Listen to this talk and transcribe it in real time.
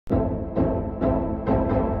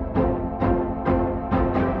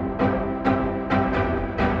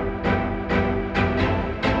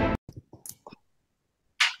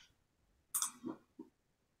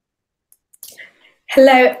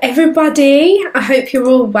Hello, everybody. I hope you're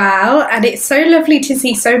all well, and it's so lovely to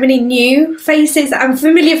see so many new faces and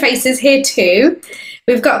familiar faces here too.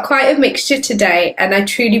 We've got quite a mixture today, and I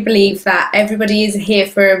truly believe that everybody is here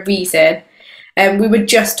for a reason. We were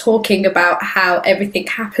just talking about how everything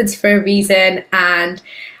happens for a reason, and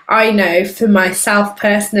I know for myself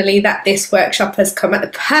personally that this workshop has come at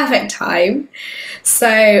the perfect time.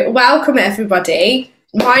 So, welcome everybody.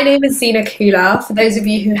 My name is Zina Kula. For those of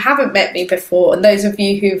you who haven't met me before and those of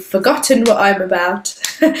you who've forgotten what I'm about,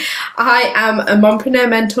 I am a mompreneur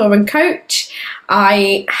mentor and coach.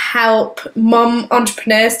 I help mom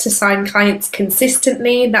entrepreneurs to sign clients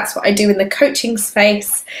consistently. That's what I do in the coaching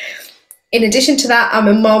space. In addition to that, I'm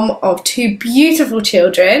a mom of two beautiful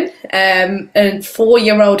children, a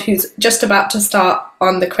 4-year-old who's just about to start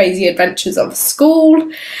on the crazy adventures of school,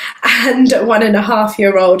 and a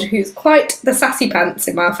 1.5-year-old who's quite the sassy pants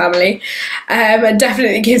in my family, and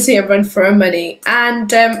definitely gives me a run for her money.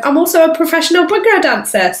 And I'm also a professional bhangra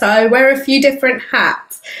dancer, so I wear a few different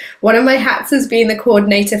hats. One of my hats is being the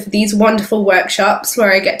coordinator for these wonderful workshops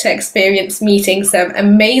where I get to experience meeting some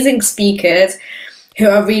amazing speakers who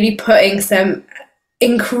are really putting some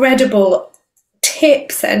incredible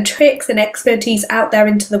tips and tricks and expertise out there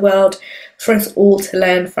into the world for us all to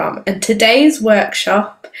learn from. And today's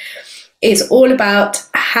workshop is all about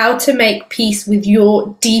how to make peace with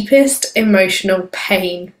your deepest emotional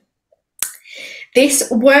pain. This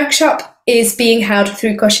workshop is being held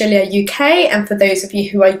through KaushalyaUk, and for those of you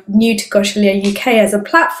who are new to KaushalyaUk as a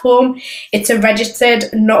platform, it's a registered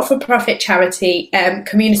not-for-profit charity,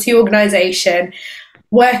 community organisation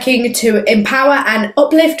working to empower and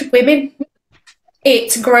uplift women.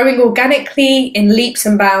 It's growing organically in leaps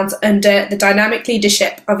and bounds under the dynamic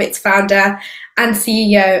leadership of its founder and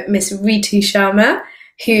CEO, Miss Ritu Sharma,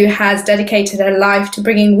 who has dedicated her life to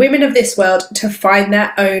bringing women of this world to find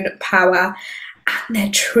their own power and their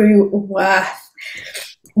true worth.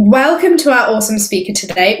 Welcome to our awesome speaker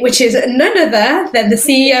today, which is none other than the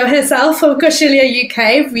CEO herself of KaushalyaUk,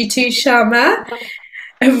 Ritu Sharma.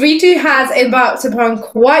 Ritu has embarked upon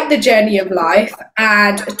quite the journey of life,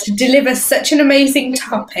 and to deliver such an amazing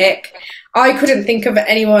topic, I couldn't think of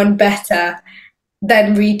anyone better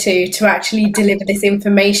than Ritu to actually deliver this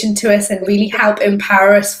information to us and really help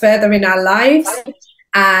empower us further in our lives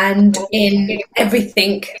and in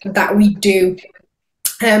everything that we do.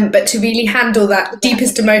 But to really handle that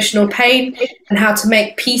deepest emotional pain and how to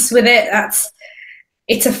make peace with it,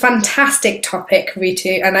 it's a fantastic topic,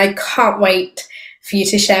 Ritu, and I can't wait for you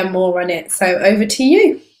to share more on it. So over to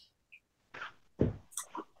you.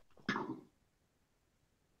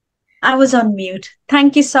 I was on mute.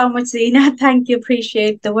 Thank you so much, Zina. Thank you.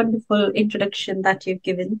 Appreciate the wonderful introduction that you've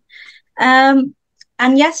given. And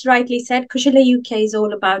yes, rightly said, KaushalyaUk is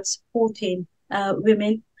all about supporting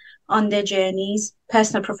women on their journeys,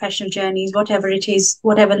 personal, professional journeys, whatever it is,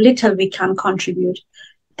 whatever little we can contribute.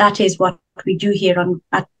 That is what we do here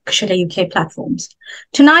at KaushalyaUk platforms.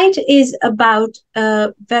 Tonight is about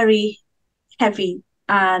a very heavy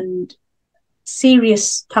and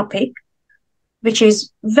serious topic, which is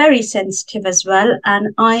very sensitive as well.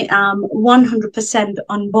 And I am 100%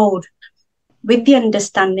 on board with the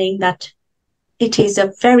understanding that it is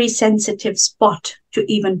a very sensitive spot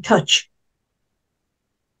to even touch.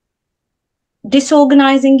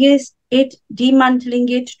 Disorganizing it, dismantling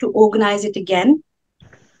it to organize it again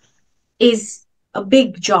is a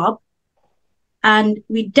big job, and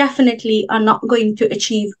we definitely are not going to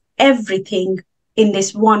achieve everything in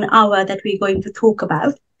this 1 hour that we're going to talk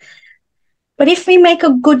about. But if we make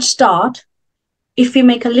a good start, if we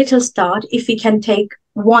make a little start, if we can take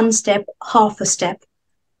one step, half a step,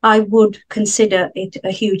 I would consider it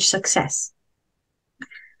a huge success.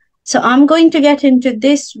 So I'm going to get into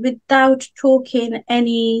this without talking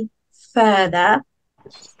any further.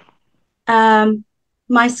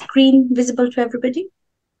 My screen visible to everybody?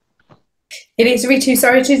 It is, Ritu.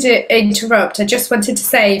 Sorry to interrupt. I just wanted to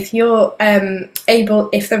say, if you're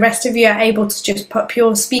if the rest of you are able to just pop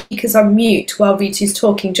your speakers on mute while Ritu's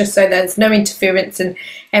talking, just so there's no interference and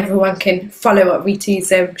everyone can follow what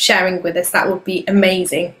Ritu's sharing with us, that would be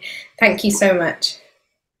amazing. Thank you so much.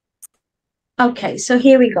 Okay, so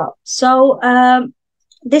here we go. So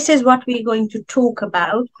this is what we're going to talk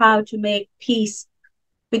about, how to make peace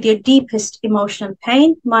with your deepest emotional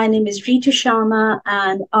pain. My name is Ritu Sharma,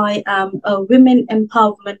 and I am a women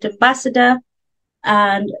empowerment ambassador,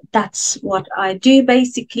 and that's what I do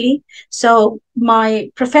basically. So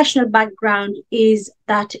my professional background is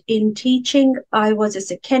that in teaching, I was a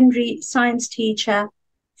secondary science teacher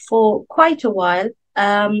for quite a while.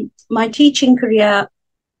 My teaching career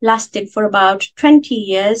lasted for about 20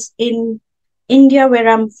 years in India, where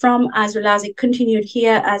I'm from, as well as I continued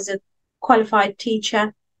here as a qualified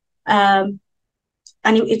teacher. And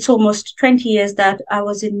it's almost 20 years that I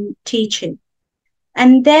was in teaching.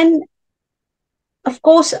 And then, of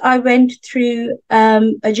course, I went through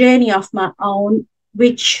a journey of my own,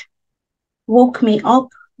 which woke me up,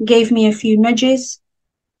 gave me a few nudges,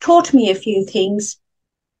 taught me a few things.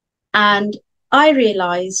 And I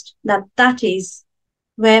realized that that is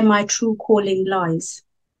where my true calling lies.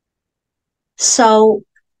 So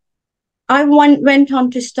I went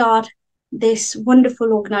on to start this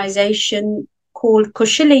wonderful organization called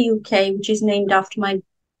KaushalyaUk, which is named after my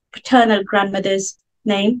paternal grandmother's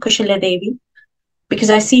name, Kaushalya Devi, because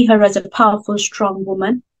I see her as a powerful, strong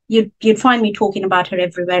woman. You'd find me talking about her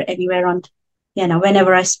everywhere, anywhere, and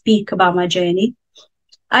whenever I speak about my journey.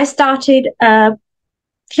 I started a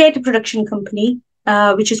theatre production company,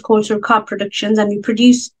 which is called Surkar Productions, and we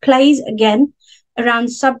produce plays again around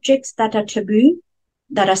subjects that are taboo,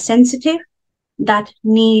 that are sensitive, that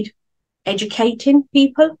need educating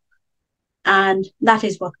people, and that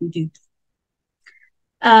is what we do.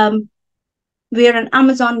 We're an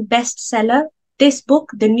Amazon bestseller. This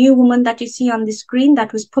book, The New Woman that you see on the screen,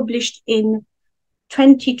 that was published in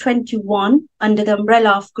 2021 under the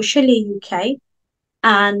umbrella of KaushalyaUk,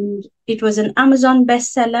 and it was an Amazon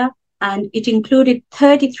bestseller, and it included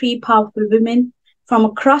 33 powerful women from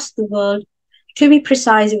across the world. To be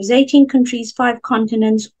precise, it was 18 countries, 5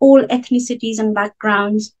 continents, all ethnicities and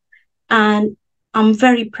backgrounds, and I'm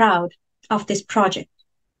very proud of this project.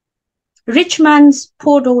 Rich Man's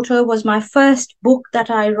Poor Daughter was my first book that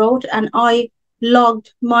I wrote, and I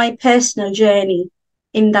logged my personal journey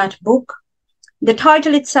in that book. The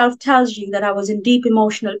title itself tells you that I was in deep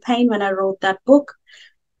emotional pain when I wrote that book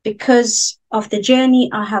because of the journey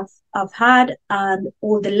I've had, and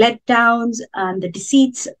all the letdowns and the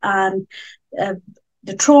deceits and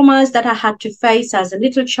the traumas that I had to face as a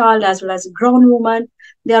little child as well as a grown woman.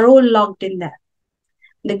 They are all logged in there.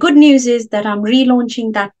 The good news is that I'm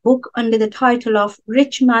relaunching that book under the title of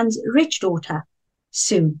Rich Man's Rich Daughter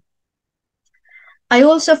soon. I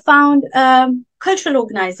also found a cultural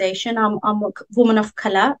organization. I'm a woman of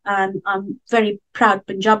color, and I'm very proud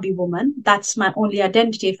Punjabi woman. That's my only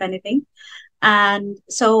identity, if anything. And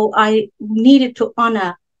so I needed to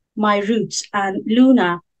honor my roots, and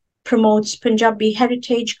Luna promotes Punjabi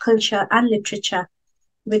heritage, culture, and literature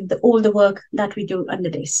with all the work that we do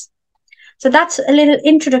under this. So that's a little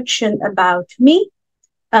introduction about me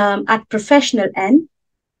at professional end.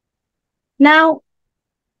 Now,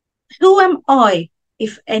 who am I,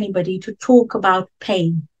 if anybody, to talk about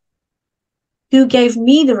pain? Who gave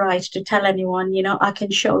me the right to tell anyone, I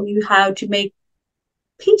can show you how to make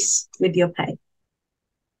peace with your pain?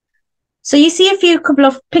 So you see a couple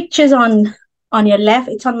of pictures on your left.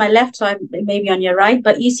 It's on my left, so maybe on your right,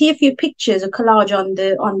 but you see a few pictures, a collage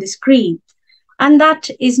on the screen. And that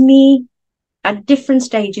is me at different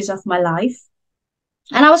stages of my life.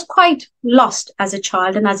 And I was quite lost as a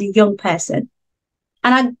child and as a young person.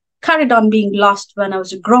 And I carried on being lost when I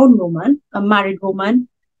was a grown woman, a married woman,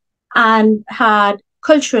 and had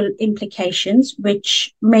cultural implications,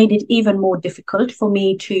 which made it even more difficult for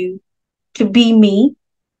me to be me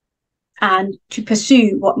and to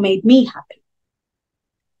pursue what made me happy.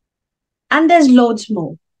 And there's loads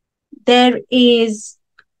more. There is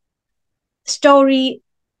a story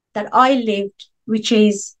that I lived, which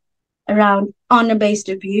is around honor-based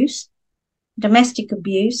abuse, domestic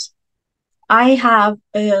abuse. I have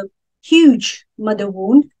a huge mother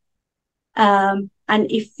wound. And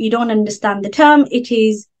if you don't understand the term, it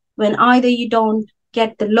is when either you don't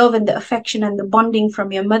get the love and the affection and the bonding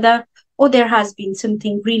from your mother, or there has been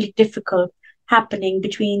something really difficult happening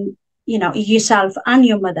between, yourself and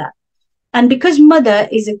your mother. And because mother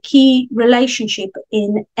is a key relationship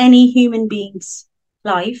in any human being's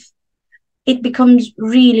life, it becomes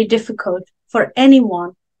really difficult for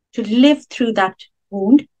anyone to live through that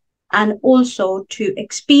wound and also to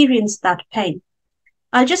experience that pain.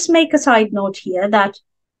 I'll just make a side note here that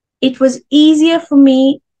it was easier for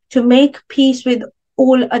me to make peace with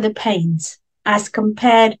all other pains as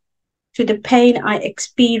compared to the pain I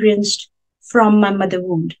experienced from my mother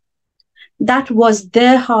wound. That was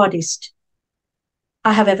the hardest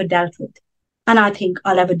I have ever dealt with, and I think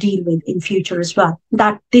I'll ever deal with in future as well.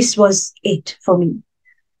 That this was it for me.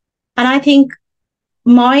 And I think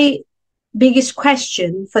my biggest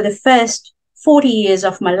question for the first 40 years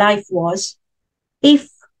of my life was, if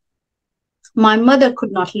my mother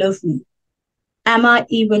could not love me, am I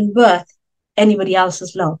even worth anybody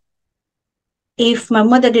else's love? If my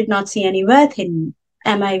mother did not see any worth in me,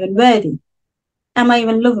 am I even worthy? Am I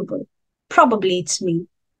even lovable? Probably it's me.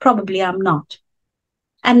 Probably I'm not.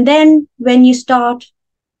 And then when you start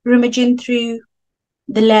rummaging through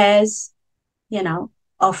the layers,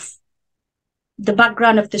 of the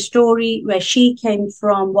background of the story, where she came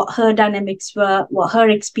from, what her dynamics were, what her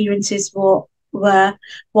experiences were,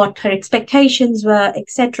 what her expectations were,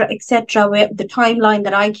 etc., where the timeline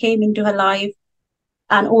that I came into her life,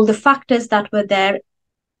 and all the factors that were there,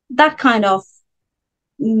 that kind of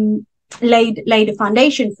laid a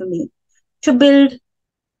foundation for me to build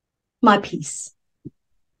my peace.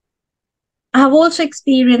 I have also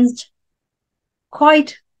experienced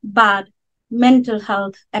quite bad mental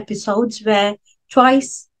health episodes where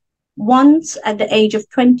twice, once at the age of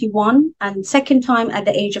 21 and second time at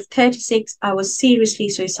the age of 36, I was seriously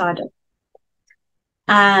suicidal.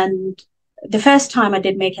 And the first time I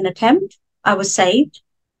did make an attempt, I was saved.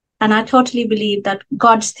 And I totally believe that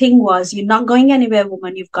God's thing was, you're not going anywhere,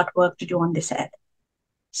 woman, you've got work to do on this earth.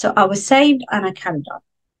 So I was saved and I carried on.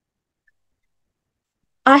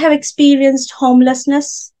 I have experienced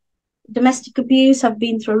homelessness, domestic abuse, have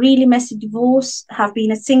been through a really messy divorce, have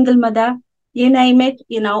been a single mother, you name it,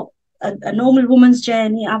 a normal woman's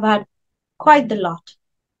journey. I've had quite the lot.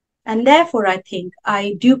 And therefore, I think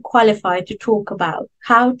I do qualify to talk about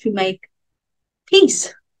how to make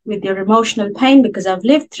peace with your emotional pain, because I've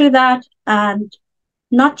lived through that. And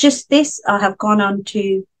not just this, I have gone on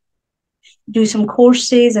to do some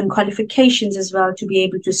courses and qualifications as well to be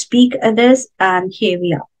able to speak others. And here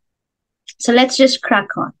we are. So let's just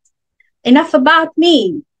crack on. Enough about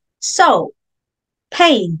me. So,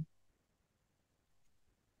 pain.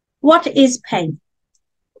 What is pain?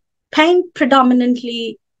 Pain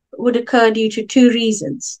predominantly would occur due to two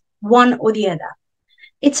reasons, one or the other.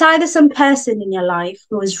 It's either some person in your life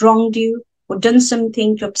who has wronged you or done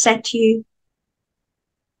something to upset you,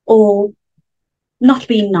 or not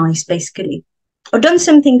being nice, basically, or done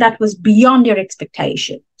something that was beyond your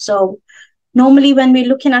expectation. So normally when we're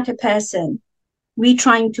looking at a person, we're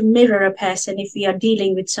trying to mirror a person. If we are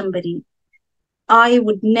dealing with somebody, I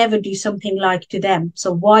would never do something like to them.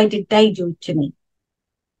 So why did they do it to me?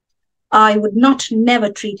 I would not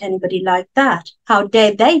never treat anybody like that. How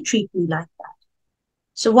dare they treat me like that?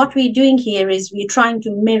 So what we're doing here is we're trying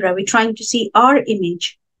to mirror, we're trying to see our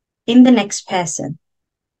image in the next person.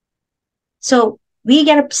 So we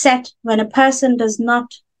get upset when a person does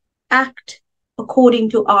not act according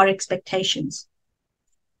to our expectations.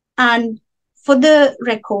 And for the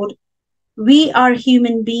record, we are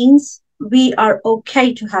human beings. We are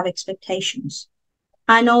okay to have expectations.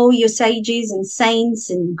 I know your sages and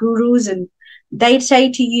saints and gurus, and they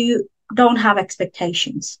say to you, don't have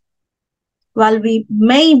expectations. Well, we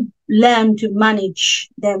may learn to manage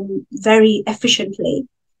them very efficiently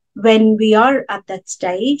when we are at that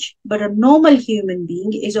stage, but a normal human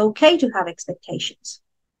being is okay to have expectations.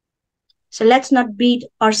 So let's not beat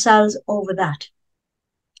ourselves over that.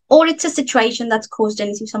 Or it's a situation that's caused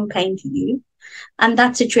some pain to you. And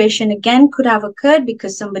that situation, again, could have occurred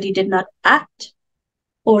because somebody did not act,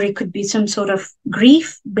 or it could be some sort of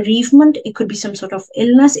grief, bereavement. It could be some sort of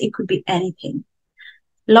illness. It could be anything.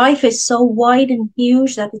 Life is so wide and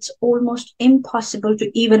huge that it's almost impossible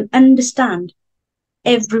to even understand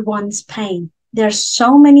everyone's pain. There are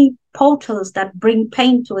so many portals that bring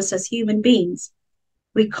pain to us as human beings.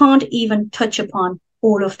 We can't even touch upon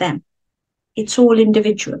all of them. It's all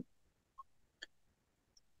individual.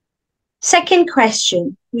 Second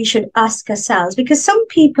question we should ask ourselves, because some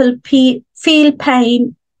people feel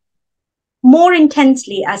pain more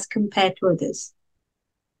intensely as compared to others.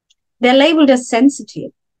 They're labeled as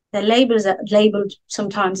sensitive. Their labels are labeled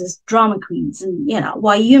sometimes as drama queens. And,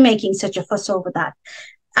 why are you making such a fuss over that?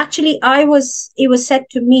 Actually, it was said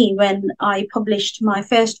to me when I published my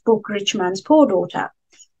first book, Rich Man's Poor Daughter.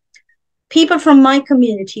 People from my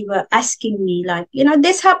community were asking me, like,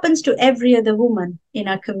 this happens to every other woman in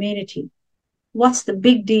our community. What's the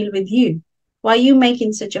big deal with you? Why are you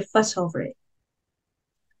making such a fuss over it?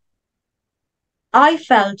 I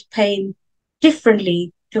felt pain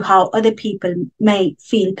differently to how other people may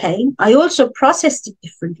feel pain. I also processed it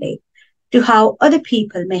differently to how other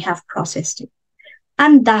people may have processed it.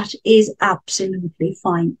 And that is absolutely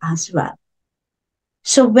fine as well.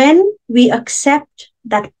 So when we accept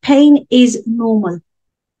that pain is normal,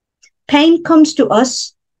 pain comes to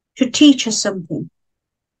us to teach us something.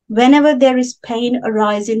 Whenever there is pain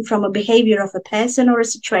arising from a behavior of a person or a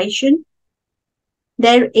situation,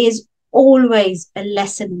 there is always a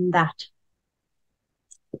lesson in that.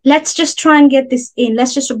 Let's just try and get this in.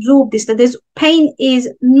 Let's just absorb this, that this pain is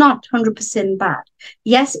not 100% bad.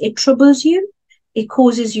 Yes, it troubles you. It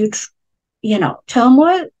causes you,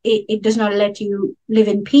 turmoil. It does not let you live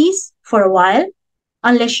in peace for a while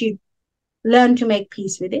unless you learn to make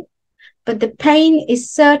peace with it. but the pain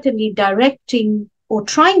is certainly directing or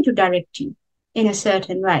trying to direct you in a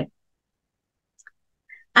certain way.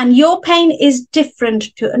 And your pain is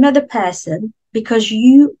different to another person because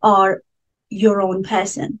you are your own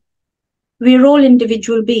person. We're all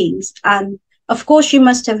individual beings. And of course, you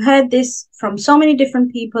must have heard this from so many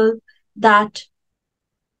different people that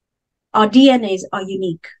our DNAs are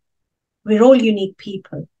unique. We're all unique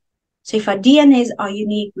people. So if our DNAs are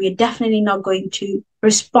unique, we're definitely not going to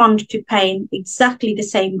respond to pain exactly the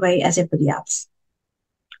same way as everybody else.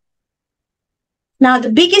 Now,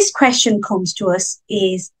 the biggest question comes to us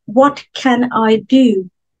is, what can I do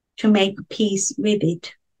to make peace with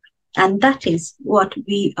it? And that is what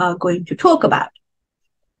we are going to talk about.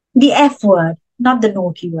 The F word, not the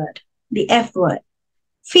naughty word, the F word.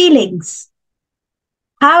 Feelings.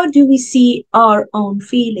 How do we see our own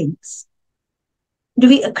feelings? Do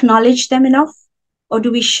we acknowledge them enough? Or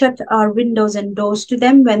do we shut our windows and doors to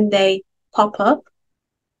them when they pop up?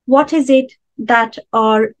 What is it that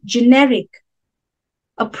our generic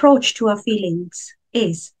approach to our feelings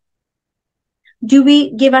is? Do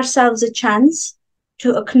we give ourselves a chance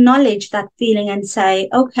to acknowledge that feeling and say,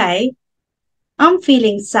 okay, I'm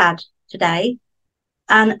feeling sad today,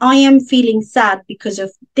 and I am feeling sad because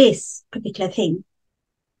of this particular thing.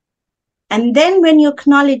 And then when you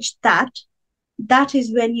acknowledge that, that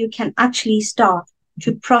is when you can actually start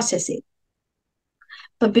to process it.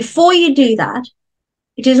 But before you do that,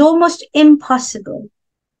 it is almost impossible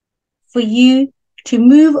for you to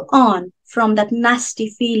move on from that nasty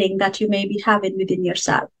feeling that you may be having within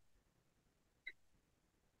yourself.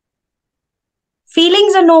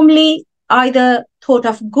 Feelings are normally either thought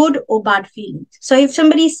of good or bad feelings. So if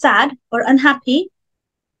somebody is sad or unhappy,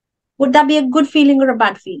 would that be a good feeling or a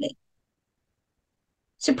bad feeling?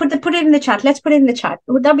 So put it in the chat. Let's put it in the chat.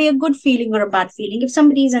 Would that be a good feeling or a bad feeling if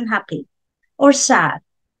somebody is unhappy or sad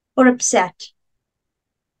or upset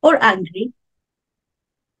or angry?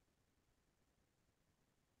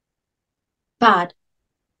 Bad.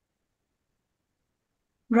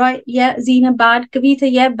 Right? Yeah, Zina, bad.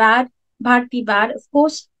 Kavita, yeah, bad. Bharti, bad. Of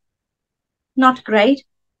course, not great.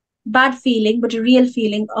 Bad feeling, but a real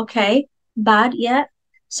feeling. Okay, bad, yeah.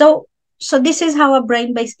 So this is how our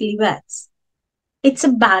brain basically works. It's a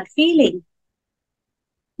bad feeling.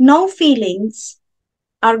 No feelings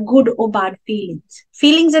are good or bad feelings.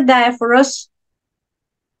 Feelings are there for us.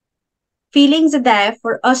 Feelings are there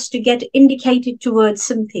for us to get indicated towards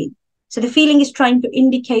something. So the feeling is trying to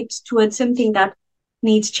indicate towards something that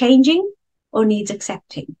needs changing or needs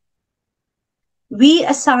accepting. We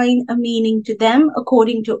assign a meaning to them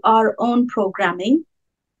according to our own programming.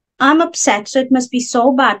 I'm upset, so it must be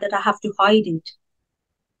so bad that I have to hide it.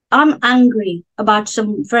 I'm angry about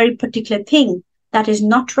some very particular thing that is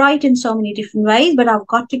not right in so many different ways, but I've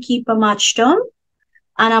got to keep my mouth shut,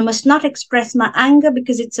 and I must not express my anger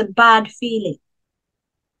because it's a bad feeling.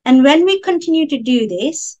 And when we continue to do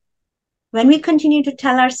this, when we continue to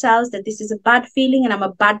tell ourselves that this is a bad feeling and I'm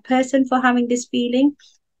a bad person for having this feeling,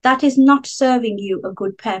 that is not serving you a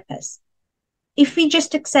good purpose. If we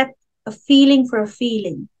just accept a feeling for a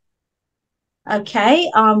feeling, okay,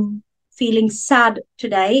 feeling sad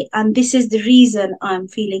today, and this is the reason I'm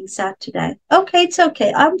feeling sad today. Okay, it's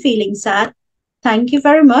okay. I'm feeling sad. Thank you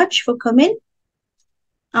very much for coming.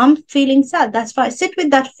 I'm feeling sad. That's fine. Sit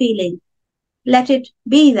with that feeling. Let it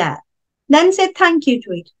be there. Then say thank you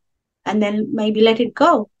to it. And then maybe let it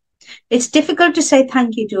go. It's difficult to say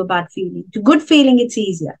thank you to a bad feeling. To good feeling, it's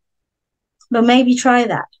easier. But maybe try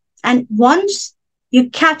that. And once you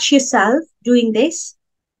catch yourself doing this,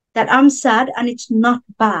 that I'm sad and it's not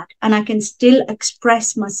bad, and I can still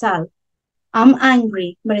express myself. I'm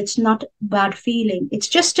angry, but it's not a bad feeling. It's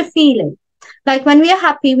just a feeling. Like when we are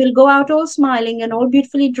happy, we'll go out all smiling and all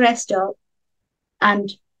beautifully dressed up,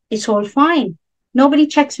 and it's all fine. Nobody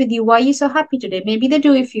checks with you, why are you so happy today? Maybe they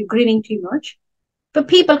do if you're grinning too much, but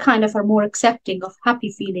people kind of are more accepting of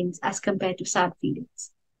happy feelings as compared to sad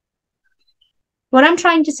feelings. What I'm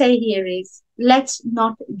trying to say here is, let's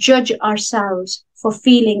not judge ourselves for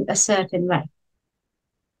feeling a certain way.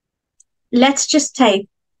 Let's just take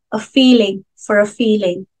a feeling for a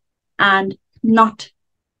feeling and not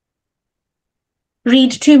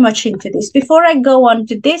read too much into this. Before I go on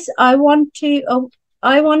to this, I want to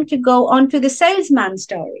go on to the salesman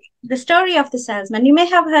story. The story of the salesman. You may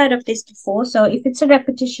have heard of this before, so if it's a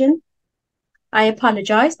repetition, I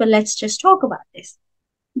apologize, but let's just talk about this.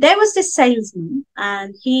 There was this salesman,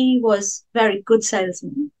 and he was a very good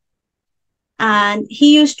salesman. And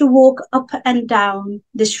he used to walk up and down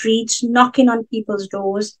the streets, knocking on people's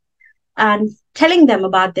doors and telling them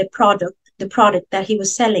about their product, the product that he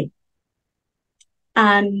was selling.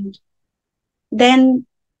 And then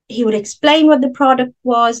he would explain what the product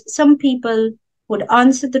was. Some people would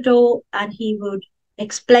answer the door and he would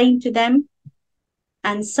explain to them.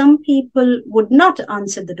 And some people would not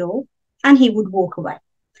answer the door and he would walk away.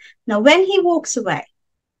 Now, when he walks away,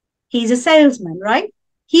 he's a salesman, right?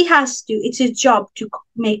 He has to, it's his job to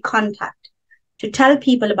make contact, to tell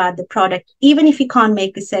people about the product, even if he can't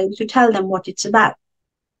make a sale, to tell them what it's about.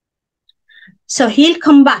 So he'll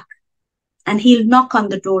come back and he'll knock on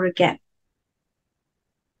the door again.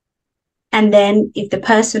 And then if the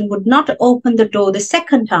person would not open the door the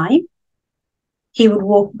second time, he would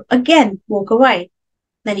walk away.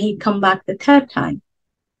 Then he'd come back the third time.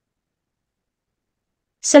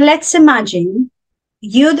 So let's imagine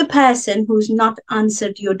you're the person who's not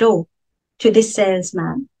answered your door to this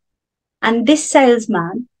salesman. And this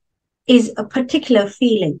salesman is a particular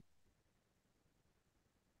feeling.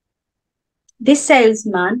 This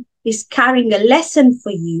salesman is carrying a lesson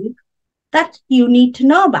for you that you need to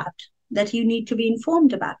know about, that you need to be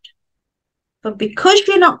informed about. But because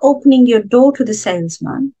you're not opening your door to the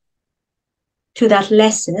salesman, to that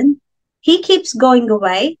lesson, he keeps going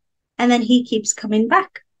away and then he keeps coming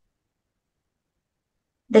back.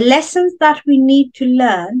 The lessons that we need to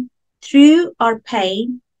learn through our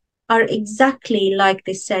pain are exactly like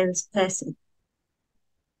this salesperson.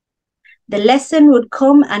 The lesson would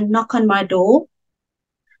come and knock on my door.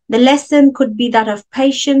 The lesson could be that of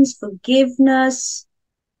patience, forgiveness,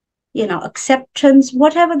 acceptance,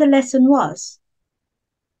 whatever the lesson was.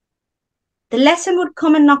 The lesson would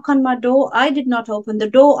come and knock on my door. I did not open the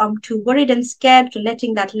door. I'm too worried and scared to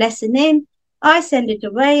letting that lesson in. I send it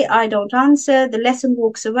away. I don't answer. The lesson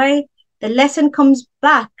walks away. The lesson comes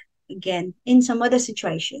back again in some other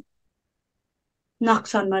situation.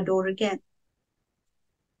 Knocks on my door again.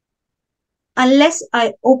 Unless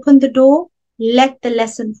I open the door, let the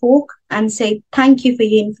lesson talk and say, thank you for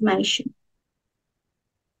your information.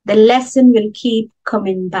 The lesson will keep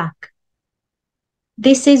coming back.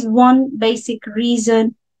 This is one basic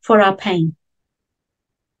reason for our pain.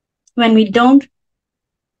 When we don't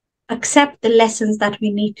accept the lessons that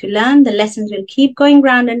we need to learn, the lessons will keep going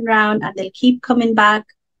round and round and they'll keep coming back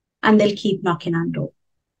and they'll keep knocking on door.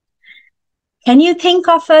 Can you think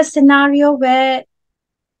of a scenario where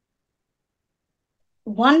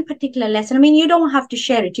one particular lesson, I mean, you don't have to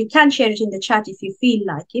share it. You can share it in the chat if you feel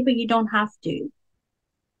like it, but you don't have to.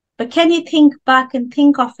 But can you think back and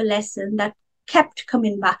think of a lesson that kept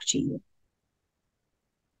coming back to you?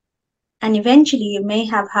 And eventually you may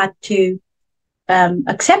have had to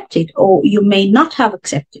accept it, or you may not have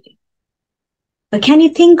accepted it. But can you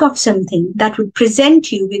think of something that would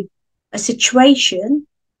present you with a situation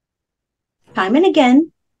time and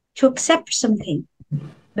again to accept something?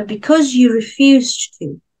 But because you refused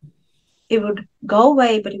to, it would go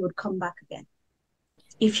away, but it would come back again.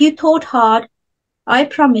 If you thought hard, I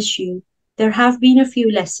promise you, there have been a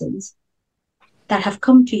few lessons that have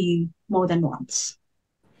come to you more than once.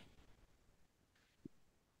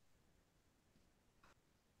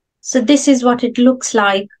 So this is what it looks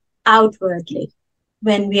like outwardly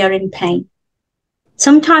when we are in pain.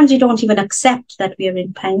 Sometimes we don't even accept that we are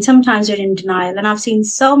in pain. Sometimes we're in denial. And I've seen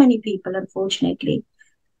so many people, unfortunately,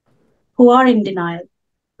 who are in denial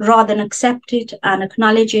rather than accept it and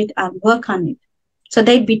acknowledge it and work on it. So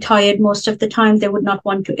they'd be tired most of the time. They would not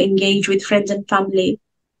want to engage with friends and family.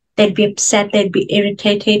 They'd be upset. They'd be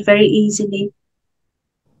irritated very easily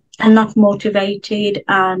and not motivated.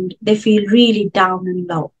 And they feel really down and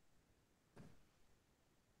low.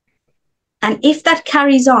 And if that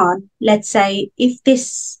carries on, let's say, if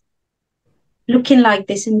this looking like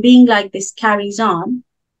this and being like this carries on,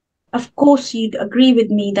 of course, you'd agree with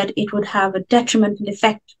me that it would have a detrimental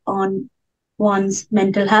effect on one's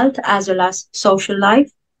mental health as well as social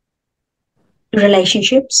life,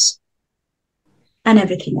 relationships, and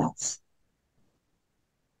everything else.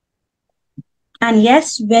 And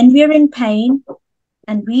yes, when we're in pain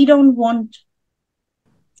and we don't want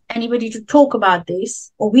anybody to talk about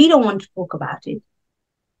this, or we don't want to talk about it,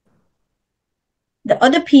 the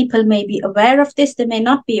other people may be aware of this, they may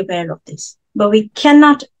not be aware of this, but we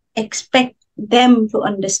cannot expect them to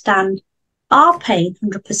understand our pain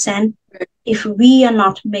 100% if we are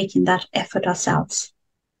not making that effort ourselves.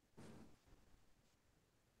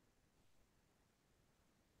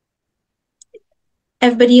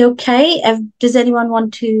 Everybody okay? Does anyone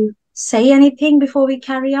want to say anything before we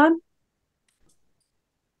carry on?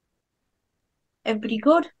 Everybody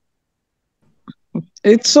good?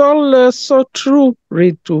 It's all so true,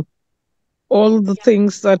 Ritu. All the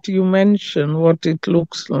things that you mention, what it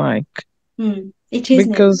looks like. It is.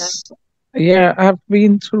 Because, yeah, I've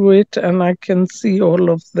been through it and I can see all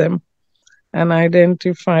of them. and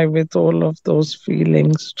identify with all of those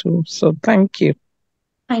feelings too. So thank you.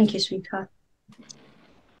 Thank you, sweetheart.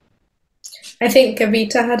 I think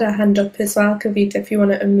Kavita had her hand up as well. Kavita, if you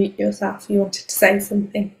want to unmute yourself, you wanted to say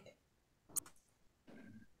something.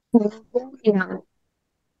 Yeah.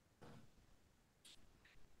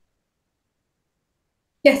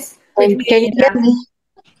 Yes. Can you hear me?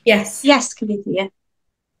 Yes. Yes, Kavita, yeah.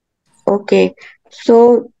 Okay.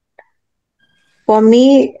 So for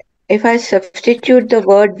me, if I substitute the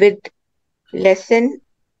word with lesson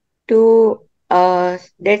to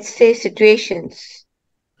let's say situations,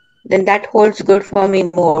 then that holds good for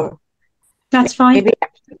me more. That's fine.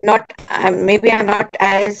 Maybe I'm not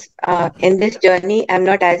as in this journey, I'm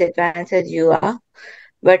not as advanced as you are,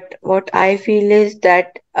 but what I feel is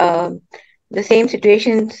that the same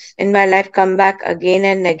situations in my life come back again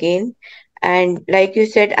and again, and like you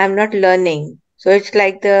said, I'm not learning, so it's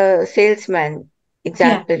like the salesman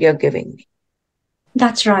example you're giving me.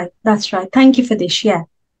 That's right. That's right. Thank you for this. Yeah.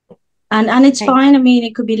 And it's fine. I mean,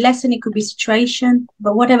 it could be lesson, it could be situation,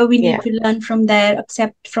 but whatever we need to learn from there,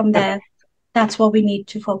 accept from there, that's what we need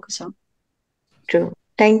to focus on. True.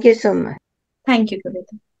 Thank you so much. Thank you,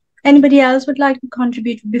 Kavita. Anybody else would like to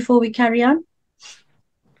contribute before we carry on?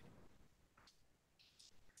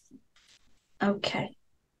 Okay.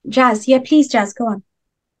 Jazz, yeah, please, Jazz, go on.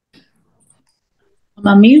 Am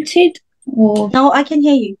I muted? Or no, I can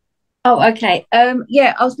hear you. Oh, okay.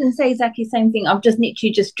 Yeah, I was going to say exactly the same thing. I've just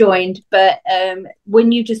literally just joined, but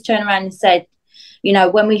when you just turned around and said, you know,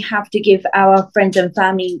 when we have to give our friends and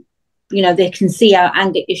family, you know, they can see our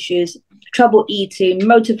anger issues, trouble eating,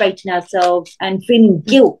 motivating ourselves, and feeling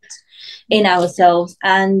guilt in ourselves,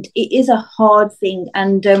 and it is a hard thing.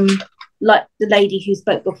 And like the lady who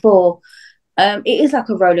spoke before, it is like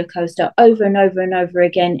a roller coaster over and over and over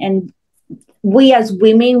again. And we as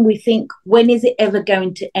women, we think, when is it ever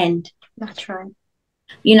going to end? That's right.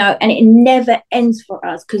 You know, and it never ends for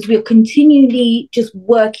us because we're continually just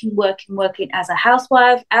working as a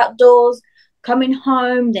housewife, outdoors, coming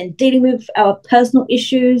home, then dealing with our personal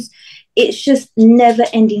issues. It's just never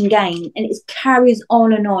ending game, and it carries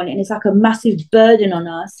on, and it's like a massive burden on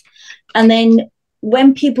us. And then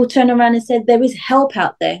when people turn around and say there is help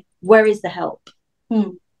out there, where is the help?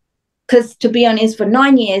 Because to be honest, for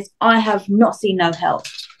 9 years, I have not seen no help.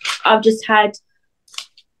 I've just had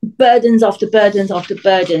burdens after burdens after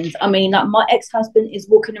burdens. I mean, like, my ex-husband is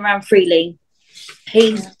walking around freely.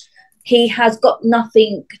 He has got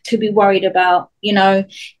nothing to be worried about. You know,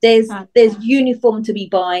 there's uniform to be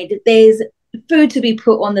bought, there's food to be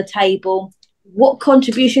put on the table. What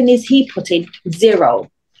contribution is he putting?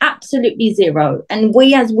 Zero. Absolutely zero. And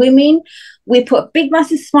we as women, we put a big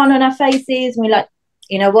massive smile on our faces, and we're like,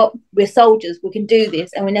 you know what, we're soldiers, we can do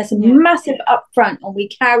this. And when there's a massive upfront, and we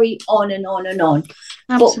carry on and on and on.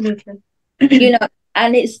 Absolutely. But, you know,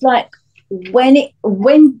 and it's like, when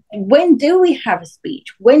do we have a speech?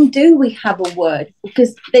 When do we have a word?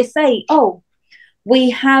 Because they say, oh, we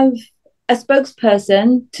have a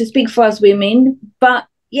spokesperson to speak for us women, but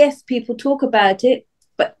yes, people talk about it,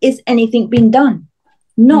 but is anything being done?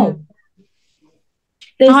 No.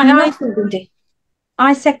 There's nothing being done.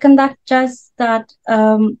 I second that, Jazz, that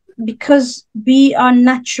because we are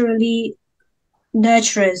naturally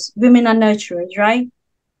nurturers, women are nurturers, right?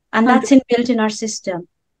 And that's inbuilt in our system.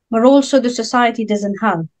 But also the society doesn't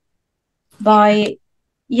help by,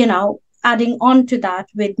 you know, adding on to that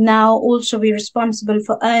with now also we're responsible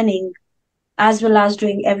for earning as well as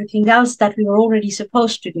doing everything else that we were already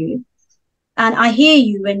supposed to do. And I hear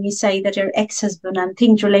you when you say that your ex-husband and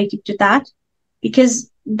things related to that,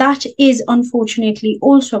 because that is unfortunately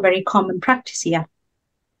also a very common practice here.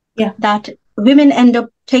 Yeah. That women end up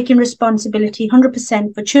taking responsibility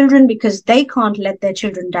 100% for children because they can't let their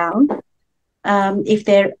children down if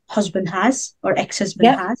their husband has or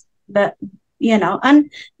ex-husband has. But, you know,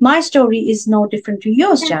 and my story is no different to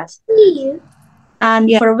yours, Jazz.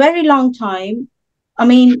 And for a very long time, I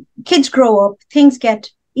mean, kids grow up, things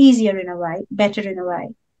get easier in a way, better in a way.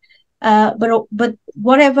 But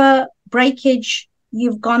whatever breakage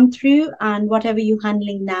you've gone through and whatever you're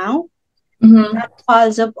handling now, that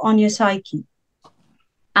piles up on your psyche.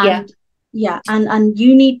 And and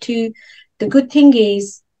you need to, the good thing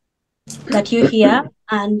is that you're here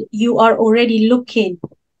and you are already looking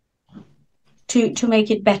to make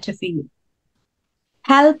it better for you.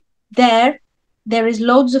 Help there is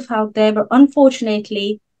loads of help there, but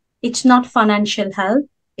unfortunately it's not financial help.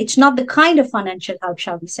 It's not the kind of financial help,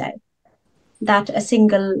 shall we say, that a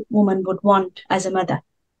single woman would want as a mother.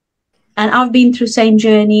 And I've been through the same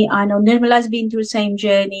journey. I know Nirmala's been through the same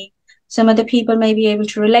journey. Some other people may be able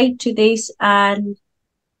to relate to this. And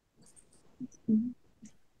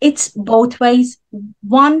it's both ways.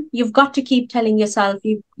 One, you've got to keep telling yourself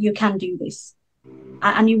you can do this,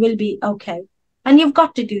 and you will be okay. And you've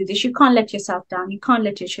got to do this. You can't let yourself down. You can't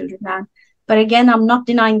let your children down. But again, I'm not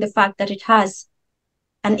denying the fact that it has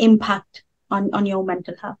an impact on your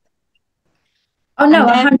mental health. Oh no,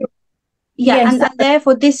 and yes. and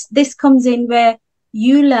therefore this comes in where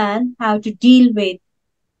you learn how to deal with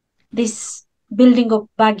this building of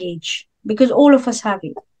baggage, because all of us have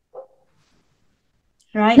it,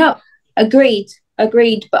 right? No, agreed.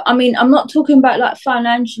 But I mean, I'm not talking about like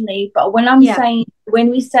financially, but when I'm saying, when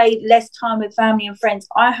we say less time with family and friends,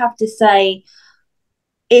 I have to say,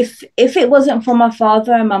 if it wasn't for my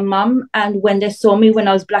father and my mum, and when they saw me when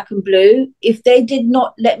I was black and blue, if they did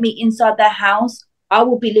not let me inside their house, I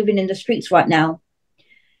would be living in the streets right now.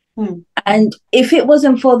 And if it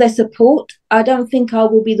wasn't for their support, I don't think I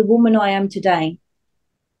will be the woman I am today.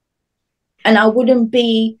 And I wouldn't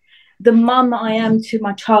be the mum I am to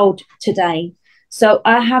my child today. So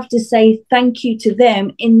I have to say thank you to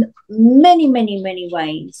them in many, many, many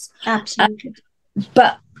ways. Absolutely.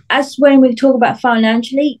 But as when we talk about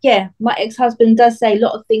financially, my ex-husband does say a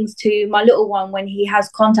lot of things to my little one when he has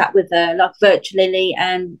contact with her, like virtually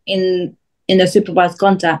and in a supervised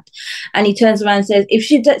contact. And he turns around and says, if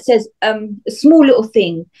she says a small little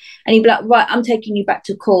thing, and he'd be like, right, I'm taking you back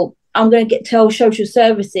to court. I'm going to tell social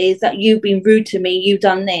services that you've been rude to me, you've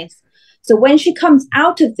done this. So when she comes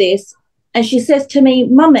out of this and she says to me,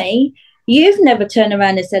 Mummy, you've never turned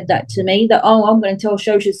around and said that to me, that, oh, I'm going to tell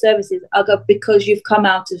social services. I go, because you've come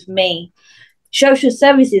out of me. Social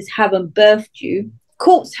services haven't birthed you.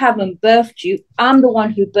 Courts haven't birthed you. I'm the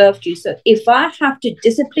one who birthed you. So if I have to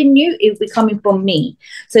discipline you, it will be coming from me.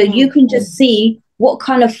 So you can just see what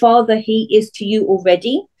kind of father he is to you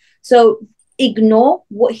already. So ignore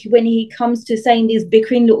when he comes to saying these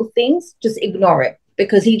bickering little things, just ignore it,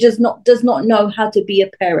 because he does not know how to be a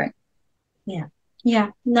parent.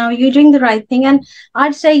 No, you're doing the right thing. And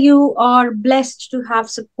I'd say you are blessed to have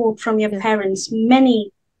support from your parents.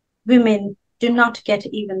 Many women do not get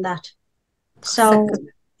even that. So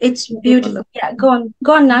it's beautiful. Go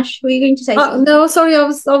on, Nash. Were you going to say something? No, sorry, I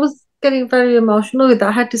was getting very emotional with that.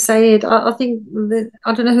 I had to say it. I think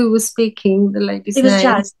I don't know who was speaking, the lady's name. It was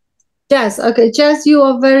Jazz. Jazz, okay. Jazz, you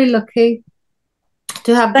are very lucky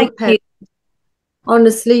to have good parents.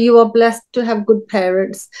 Honestly, you are blessed to have good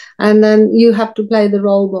parents, and then you have to play the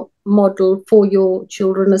role model for your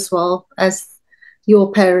children as well, as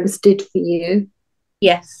your parents did for you.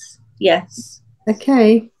 Yes.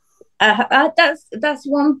 Okay. That's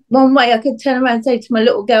one way I could turn around and say to my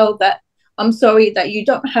little girl that I'm sorry that you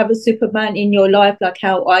don't have a Superman in your life like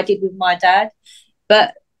how I did with my dad,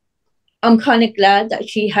 but I'm kind of glad that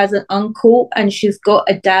she has an uncle and she's got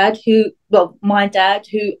a dad my dad,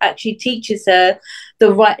 who actually teaches her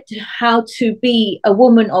the right to how to be a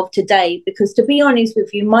woman of today. Because to be honest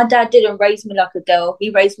with you, my dad didn't raise me like a girl. He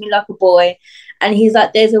raised me like a boy. And he's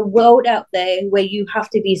like, there's a world out there where you have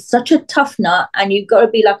to be such a tough nut, and you've got to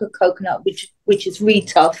be like a coconut, which is really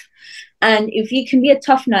tough. And if you can be a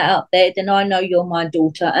tough nut out there, then I know you're my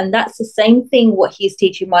daughter. And that's the same thing what he's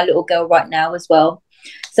teaching my little girl right now as well.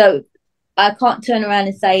 So I can't turn around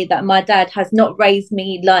and say that my dad has not raised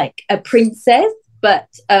me like a princess, but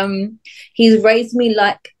he's raised me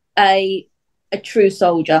like a true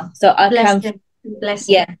soldier. So I bless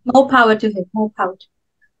him. More power to him. More power to him.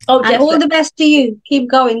 Oh, and definitely. All the best to you. Keep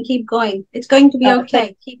going. It's going to be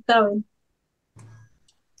okay. Keep going.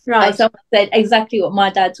 Right. Someone said exactly what my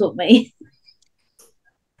dad taught me.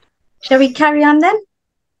 Shall we carry on then?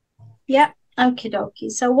 Yeah. Okie dokie.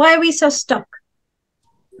 So why are we so stuck?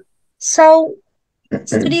 So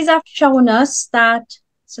studies have shown us that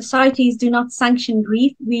societies do not sanction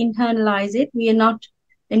grief. We internalize it. We are not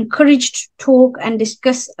encouraged to talk and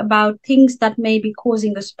discuss about things that may be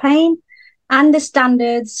causing us pain, and the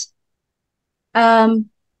standards and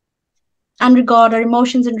regard our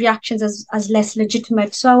emotions and reactions as less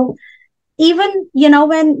legitimate. So even,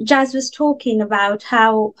 when Jazz was talking about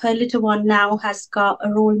how her little one now has got a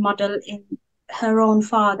role model in her own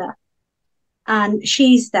father, and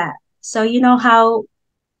she's there. So how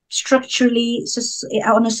structurally,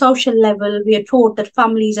 on a social level, we are taught that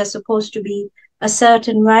families are supposed to be a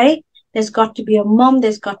certain way. There's got to be a mom,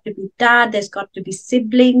 there's got to be dad, there's got to be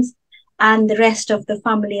siblings, and the rest of the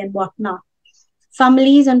family and whatnot.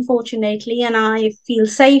 Families, unfortunately, and I feel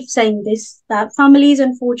safe saying this, that families,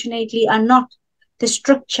 unfortunately, are not the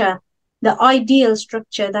structure, the ideal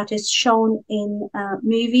structure that is shown in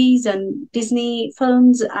movies and Disney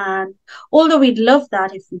films. And although we'd love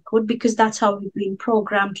that if we could, because that's how we've been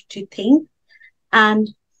programmed to think. And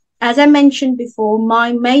as I mentioned before,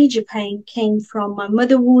 my major pain came from my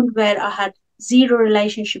mother wound, where I had zero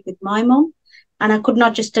relationship with my mom. And I could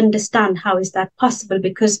not just understand how is that possible,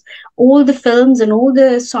 because all the films and all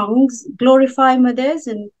the songs glorify mothers,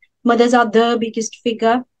 and mothers are the biggest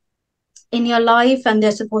figure in your life, and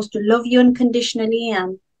they're supposed to love you unconditionally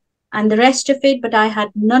and the rest of it. But I had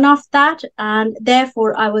none of that, and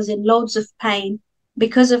therefore I was in loads of pain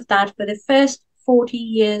because of that for the first 40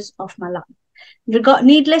 years of my life.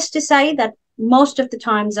 Needless to say that most of the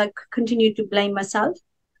times I continued to blame myself,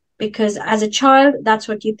 because as a child, that's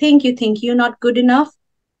what you think. You think you're not good enough.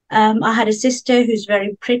 I had a sister who's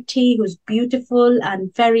very pretty, who's beautiful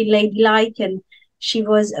and very ladylike, and she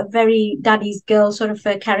was a very daddy's girl sort of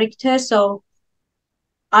a character. So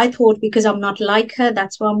I thought because I'm not like her,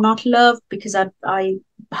 that's why I'm not loved, because I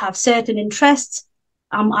have certain interests.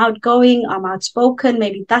 I'm outgoing, I'm outspoken.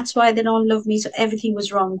 Maybe that's why they don't love me. So everything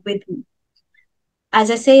was wrong with me.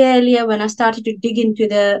 As I say earlier, when I started to dig into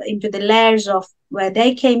the layers of where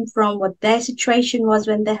they came from, what their situation was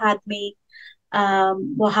when they had me,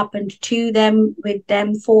 what happened to them, with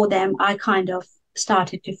them, for them, I kind of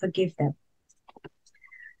started to forgive them.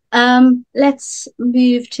 Let's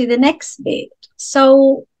move to the next bit.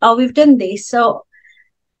 So, we've done this. So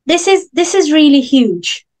this is really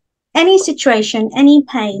huge. Any situation, any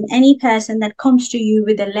pain, any person that comes to you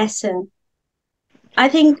with a lesson, I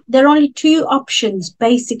think there are only two options,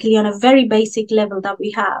 basically, on a very basic level that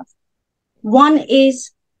we have. One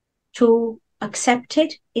is to accept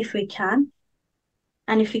it if we can.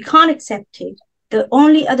 And if we can't accept it, the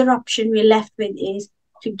only other option we're left with is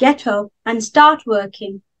to get up and start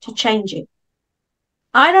working to change it.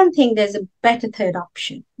 I don't think there's a better third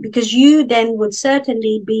option, because you then would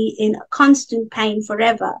certainly be in a constant pain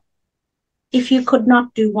forever if you could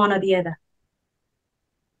not do one or the other.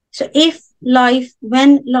 So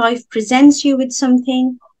when life presents you with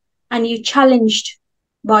something and you're challenged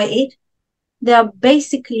by it, there are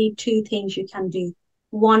basically two things you can do,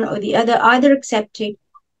 one or the other, either accept it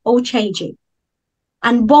or change it.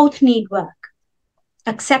 And both need work.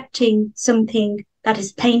 Accepting something that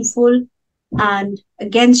is painful and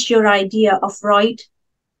against your idea of right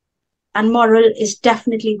and moral is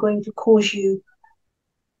definitely going to cause you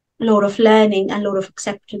a lot of learning and a lot of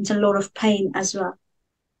acceptance and a lot of pain as well,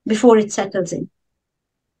 before it settles in.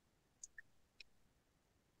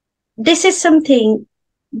 This is something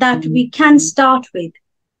that we can start with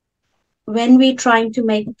when we're trying to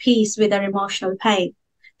make peace with our emotional pain.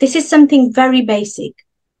 This is something very basic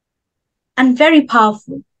and very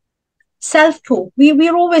powerful. Self-talk.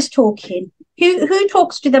 We're always talking. Who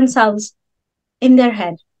talks to themselves in their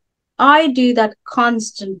head? I do that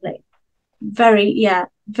constantly. Very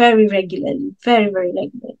regularly. Very, very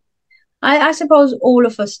regularly. I suppose all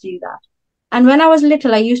of us do that. And when I was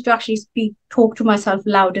little, I used to actually talk to myself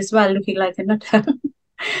loud as well, looking like a nutter.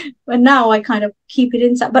 But now I kind of keep it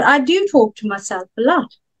inside. But I do talk to myself a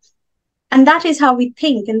lot. And that is how we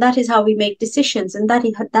think, and that is how we make decisions, and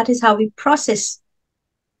that is how we process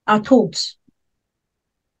our thoughts.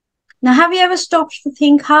 Now, have you ever stopped to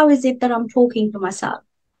think, how is it that I'm talking to myself?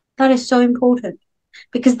 That is so important,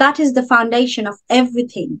 because that is the foundation of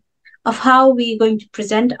everything, of how we're going to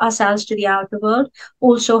present ourselves to the outer world,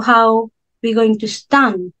 also how we're going to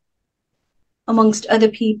stand amongst other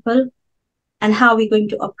people, and how we're going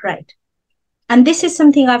to operate. And this is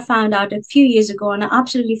something I found out a few years ago, and I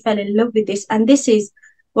absolutely fell in love with this. And this is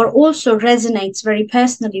what also resonates very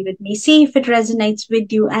personally with me. See if it resonates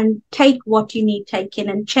with you, and take what you need taken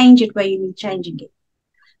and change it where you need changing it.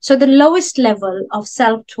 So the lowest level of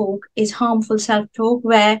self-talk is harmful self-talk,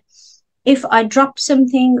 where if I drop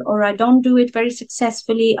something or I don't do it very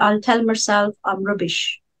successfully, I'll tell myself I'm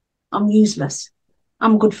rubbish, I'm useless,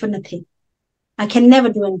 I'm good for nothing, I can never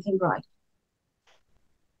do anything right.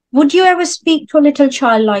 Would you ever speak to a little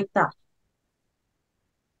child like that?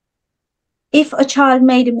 If a child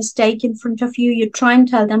made a mistake in front of you, you'd try and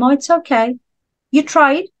tell them, oh, it's okay. You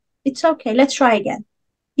tried. It's okay. Let's try again.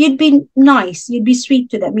 You'd be nice. You'd be sweet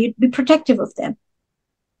to them. You'd be protective of them.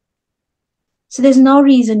 So there's no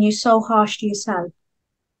reason you're so harsh to yourself.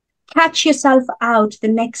 Catch yourself out the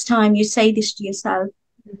next time you say this to yourself.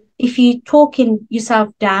 If you're talking yourself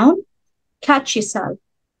down, catch yourself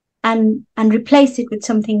and replace it with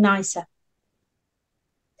something nicer.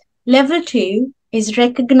 Level 2 is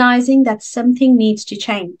recognizing that something needs to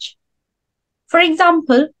change. For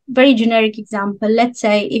example, very generic example, let's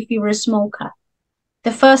say if you were a smoker,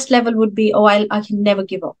 the first level would be, oh, I can never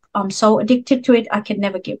give up. I'm so addicted to it, I can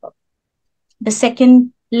never give up. The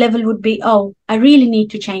second level would be, oh, I really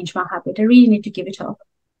need to change my habit. I really need to give it up.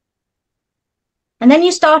 And then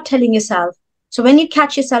you start telling yourself, so when you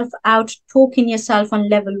catch yourself out talking yourself on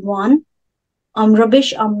level 1, I'm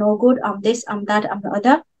rubbish, I'm no good, I'm this, I'm that, I'm the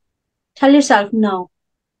other, Tell yourself, no,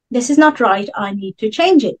 this is not right. I need to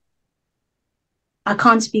change it. I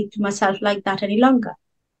can't speak to myself like that any longer.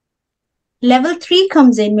 Level 3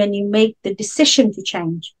 comes in when you make the decision to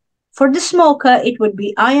change. For the smoker, it would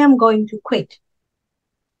be, I am going to quit.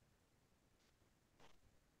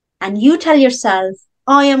 And you tell yourself,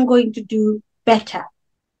 I am going to do better.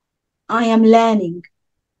 I am learning.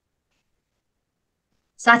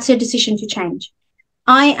 So that's your decision to change.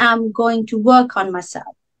 I am going to work on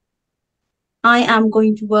myself. I am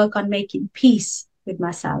going to work on making peace with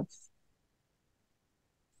myself.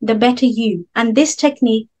 The better you. And this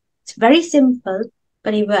technique, it's very simple,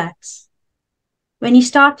 but it works. When you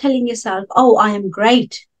start telling yourself, oh, I am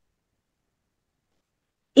great.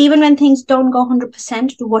 Even when things don't go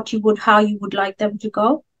 100% to what you would, how you would like them to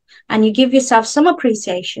go, and you give yourself some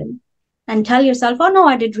appreciation and tell yourself, oh no,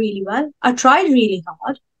 I did really well. I tried really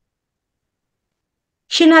hard.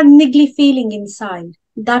 Shouldn't have niggly feeling inside.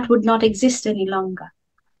 That would not exist any longer.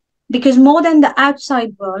 Because more than the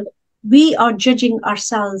outside world, we are judging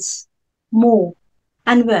ourselves more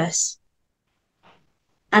and worse.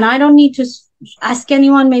 And I don't need to ask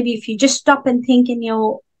anyone, maybe if you just stop and think in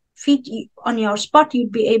your feet on your spot,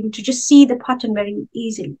 you'd be able to just see the pattern very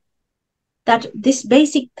easily. That this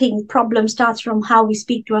basic problem starts from how we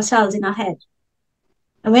speak to ourselves in our head.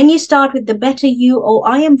 And when you start with the better you, oh,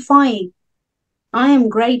 I am fine. I am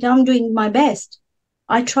great. I'm doing my best.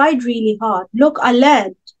 I tried really hard. Look, I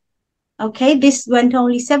learned. Okay, this went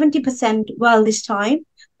only 70% well this time,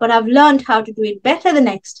 but I've learned how to do it better the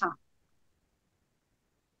next time.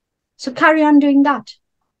 So carry on doing that.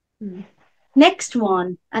 Next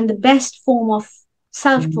one, and the best form of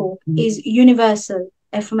self-talk is universal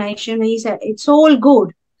affirmation. He said, it's all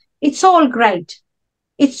good. It's all great.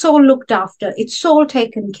 It's all looked after. It's all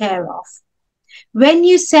taken care of. When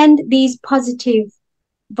you send these positive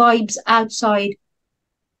vibes outside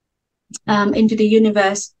into the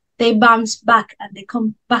universe, they bounce back and they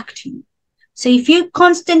come back to you. So if you're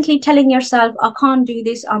constantly telling yourself, I can't do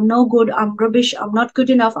this, I'm no good, I'm rubbish, I'm not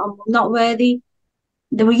good enough, I'm not worthy,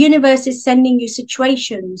 the universe is sending you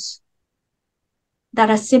situations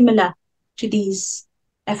that are similar to these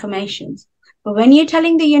affirmations. But when you're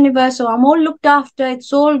telling the universe, oh, I'm all looked after,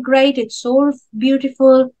 it's all great, it's all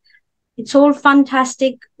beautiful, it's all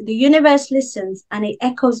fantastic, the universe listens and it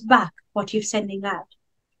echoes back what you're sending out.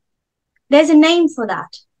 There's a name for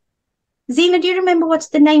that. Zena, do you remember what's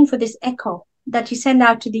the name for this echo that you send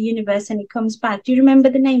out to the universe and it comes back? Do you remember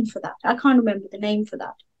the name for that? I can't remember the name for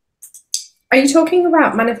that. Are you talking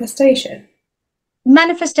about manifestation?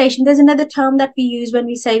 Manifestation. There's another term that we use when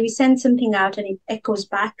we say we send something out and it echoes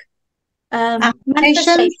back.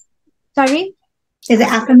 Affirmations? Sorry? Is it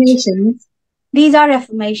affirmations? These are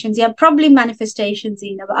affirmations. Yeah, probably manifestations,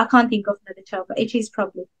 Zena, but I can't think of another term, but it is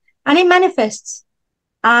probably. And it manifests.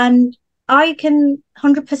 And I can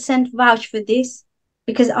 100% vouch for this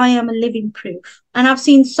because I am a living proof. And I've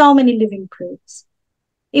seen so many living proofs.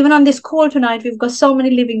 Even on this call tonight, we've got so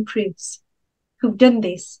many living proofs who've done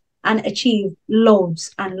this and achieved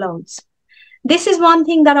loads and loads. This is one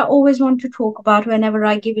thing that I always want to talk about whenever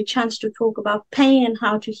I give a chance to talk about pain and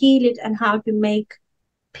how to heal it and how to make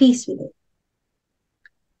peace with it.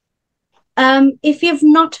 If you've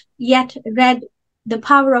not yet read The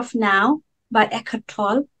Power of Now by Eckhart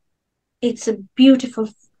Tolle, it's a beautiful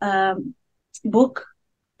book.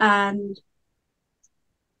 And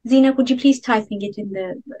Zena, could you please typing it in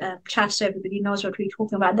the chat so everybody knows what we're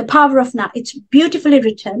talking about? The Power of Now. It's beautifully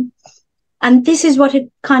written. And this is what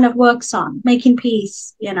it kind of works on, making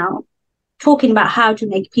peace, you know, talking about how to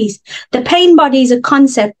make peace. The pain body is a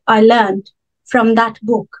concept I learned from that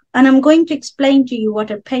book. And I'm going to explain to you what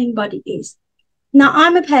a pain body is. Now,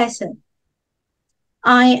 I'm a person.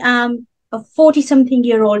 I am a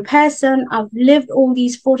 40-something-year-old person. I've lived all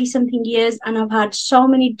these 40-something years and I've had so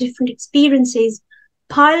many different experiences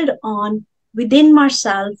piled on within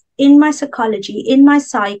myself, in my psychology, in my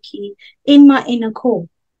psyche, in my inner core.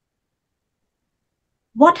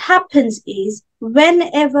 What happens is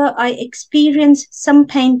whenever I experience some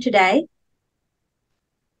pain today,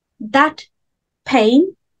 that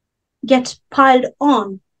pain gets piled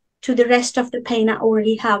on to the rest of the pain I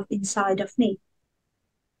already have inside of me.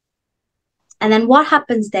 And then what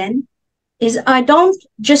happens then is I don't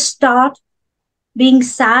just start being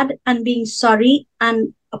sad and being sorry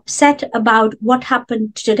and upset about what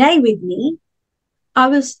happened today with me. I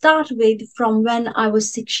will start with from when I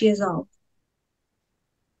was 6 years old.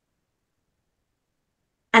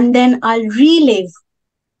 And then I'll relive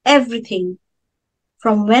everything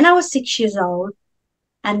from when I was 6 years old.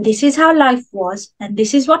 And this is how life was. And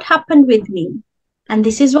this is what happened with me. And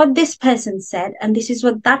this is what this person said, and this is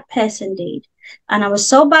what that person did. And I was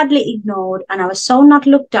so badly ignored, and I was so not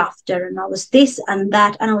looked after, and I was this and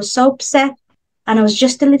that, and I was so upset, and I was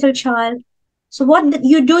just a little child. So what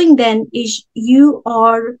you're doing then is you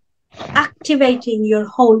are activating your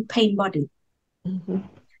whole pain body.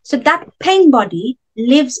 So that pain body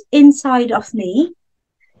lives inside of me,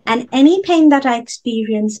 and any pain that I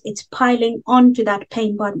experience, it's piling onto that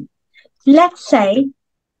pain body. Let's say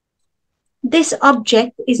this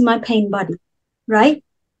object is my pain body, right?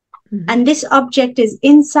 And this object is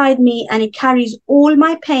inside me, and it carries all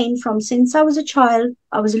my pain from since I was a child,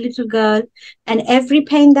 I was a little girl, and every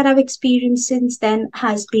pain that I've experienced since then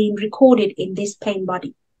has been recorded in this pain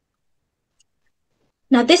body.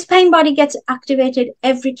 Now, this pain body gets activated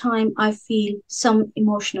every time I feel some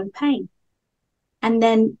emotional pain. And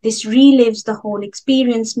then this relives the whole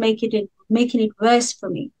experience, making it worse for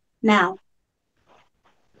me. Now,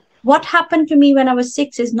 what happened to me when I was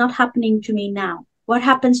 6 is not happening to me now. What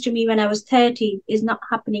happens to me when I was 30 is not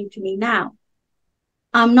happening to me now.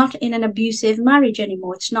 I'm not in an abusive marriage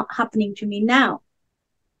anymore. It's not happening to me now.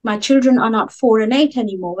 My children are not 4 and 8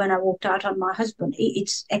 anymore when I walked out on my husband.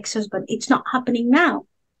 It's ex-husband. It's not happening now.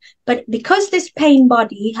 But because this pain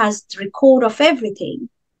body has the record of everything,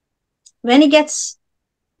 when it gets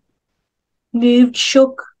moved,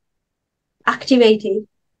 shook, activated,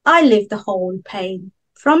 I live the whole pain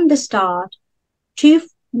from the start to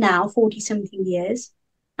now 40-something years.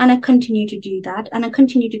 And I continue to do that. And I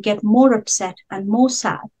continue to get more upset and more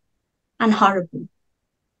sad and horrible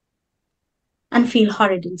and feel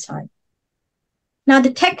horrid inside. Now,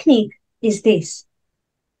 the technique is this.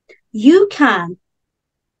 You can,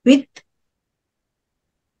 with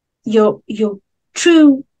your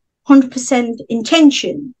true 100%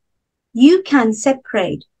 intention, you can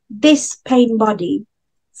separate this pain body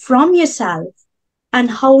from yourself and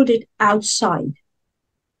hold it outside,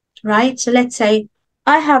 right? So let's say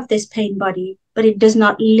I have this pain body, but it does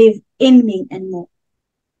not live in me anymore,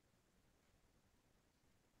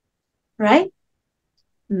 right?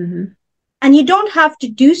 And you don't have to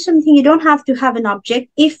do something. You don't have to have an object.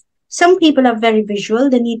 If some people are very visual,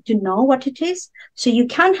 they need to know what it is. So you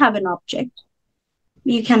can have an object.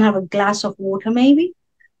 You can have a glass of water maybe,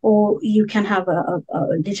 or you can have a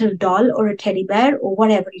little doll or a teddy bear or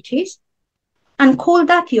whatever it is, and call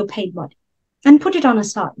that your pain body and put it on a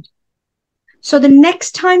side. So the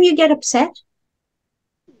next time you get upset,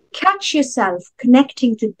 catch yourself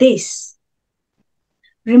connecting to this.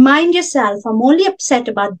 Remind yourself, I'm only upset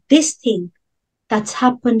about this thing that's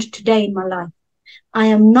happened today in my life. I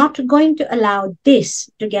am not going to allow this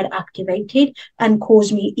to get activated and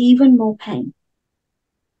cause me even more pain.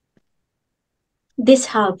 This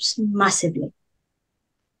helps massively.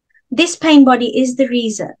 This pain body is the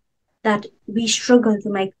reason that we struggle to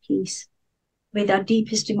make peace with our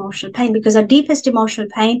deepest emotional pain, because our deepest emotional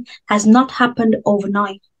pain has not happened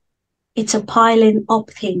overnight. It's a piling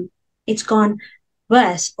up thing. It's gone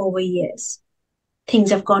worse over years.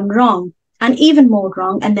 Things have gone wrong, and even more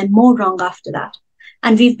wrong, and then more wrong after that.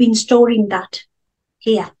 And we've been storing that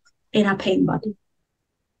here in our pain body.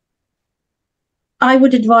 I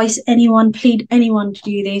would advise anyone, plead anyone to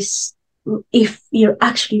do this if you're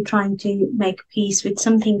actually trying to make peace with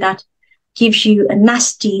something that gives you a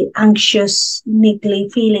nasty, anxious, niggly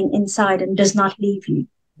feeling inside and does not leave you.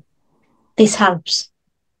 This helps.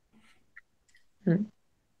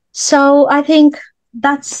 So I think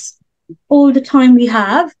that's all the time we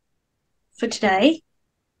have for today.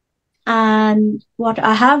 And what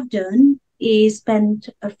I have done is spent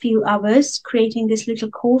a few hours creating this little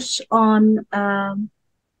course on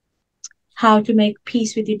how to make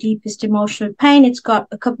peace with your deepest emotional pain. It's got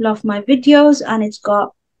a couple of my videos, and it's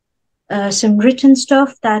got some written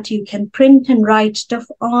stuff that you can print and write stuff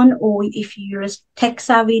on, or if you're tech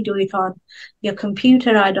savvy, do it on your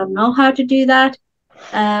computer. I don't know how to do that.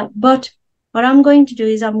 But what I'm going to do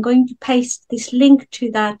is I'm going to paste this link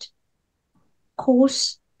to that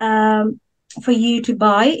course for you to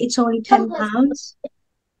buy. It's only £10.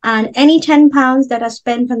 And any £10 that are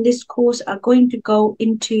spent on this course are going to go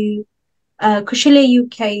into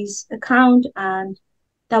KaushalyaUK's account, and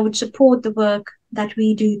that would support the work that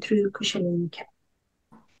we do through KaushalyaUK.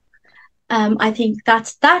 I think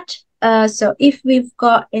that's that. So if we've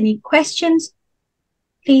got any questions,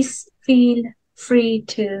 please feel free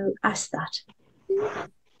to ask that.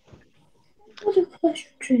 What a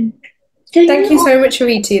question. Thank you so much,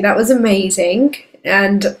 Ritu. That was amazing.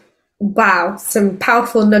 And wow, some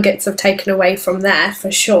powerful nuggets I've taken away from there for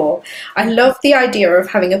sure. I love the idea of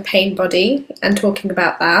having a pain body and talking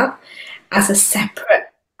about that as a separate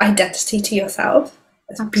identity to yourself.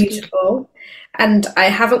 It's beautiful. and I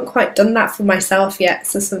haven't quite done that for myself yet,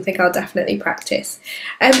 so something I'll definitely practice.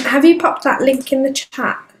 Have you popped that link in the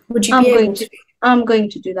chat? Would you be able to? I'm going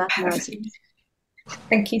to do that now. Perfect.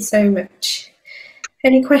 Thank you so much.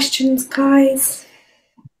 Any questions, guys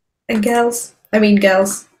and girls? I mean,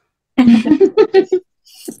 girls.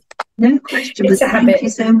 No question, but It's a thank habit. you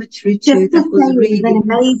so much, Ritu. Just to That was say, really it's an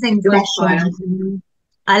amazing good session.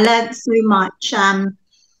 I learned so much,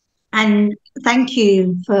 and thank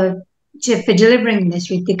you for delivering this,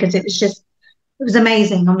 Ritu, because it was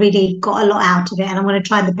amazing. I really got a lot out of it, and I'm going to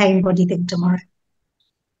try the pain body thing tomorrow.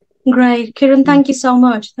 Great, Kiran. Thank you so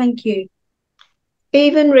much. Thank you.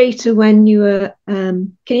 Even Rita, when you were,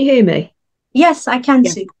 can you hear me? Yes, I can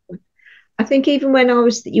see. I think even when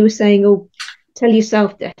you were saying, oh, tell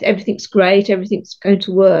yourself that everything's great, everything's going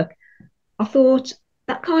to work. I thought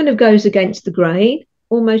that kind of goes against the grain.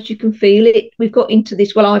 Almost you can feel it. We've got into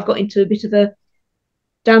this, well, I've got into a bit of a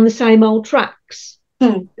down the same old tracks,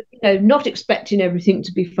 you know, not expecting everything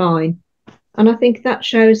to be fine. And I think that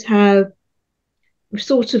shows how we've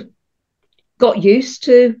sort of got used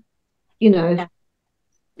to, you know,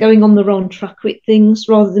 going on the wrong track with things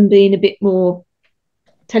rather than being a bit more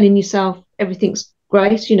telling yourself everything's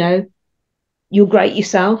great, you know, you're great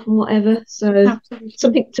yourself and whatever. So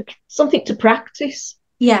something to practice.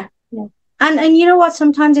 Yeah. And you know what?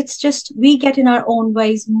 Sometimes it's just we get in our own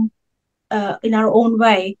ways, in our own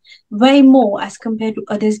way more as compared to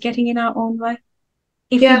others getting in our own way.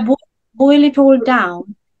 If you boil it all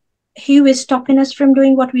down, who is stopping us from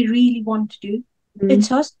doing what we really want to do?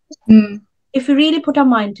 It's us. If we really put our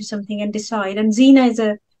mind to something and decide, and Zina is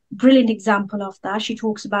a brilliant example of that. She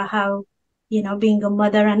talks about how, you know, being a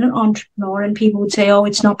mother and an entrepreneur, and people would say, oh,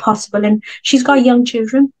 it's not possible. And she's got young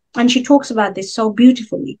children, and she talks about this so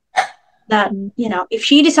beautifully that, you know, if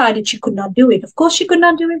she decided she could not do it, of course she could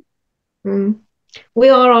not do it. We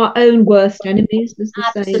are our own worst enemies, as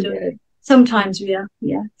the saying goes. Sometimes we are.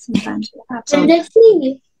 Yeah, sometimes we are.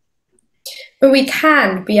 Absolutely. But we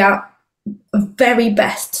can be our very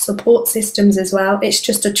best support systems as well. It's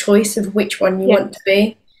just a choice of which one you want to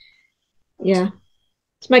be. Yeah.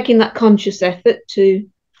 It's making that conscious effort to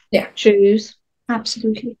choose.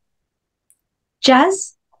 Absolutely.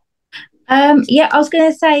 Jazz? Yeah, I was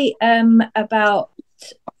going to say about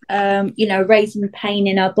you know, raising pain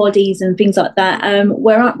in our bodies and things like that.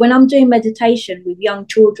 When I'm doing meditation with young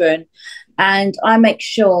children, and I make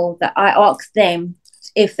sure that I ask them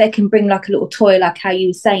if they can bring like a little toy, like how you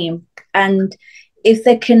were saying, and if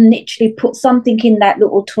they can literally put something in that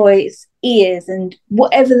little toy's ears and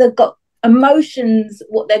whatever they've got, emotions,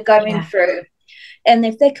 what they're going through, and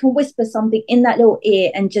if they can whisper something in that little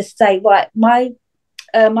ear and just say, right, my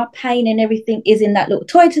pain and everything is in that little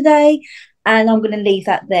toy today, and I'm going to leave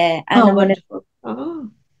that there. And wonderful.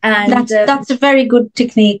 And that's a very good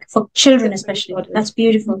technique for children, especially. That's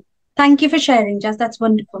beautiful. Thank you for sharing, Jazz. That's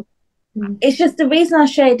wonderful. It's just the reason I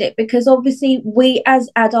shared it, because obviously we as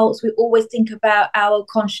adults, we always think about our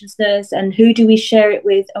consciousness and who do we share it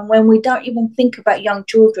with, and when we don't even think about young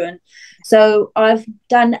children. So I've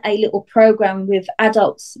done a little program with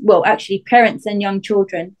adults, well, actually parents and young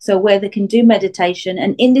children, so where they can do meditation.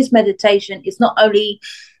 And in this meditation, it's not only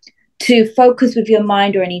to focus with your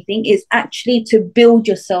mind or anything, is actually to build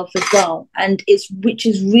yourself as well. And which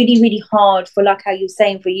is really, really hard for, like how you're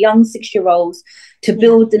saying, for young 6-year-olds to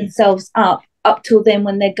build themselves up till then,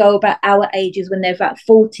 when they go about our ages, when they're about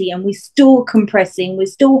 40, and we're still compressing, we're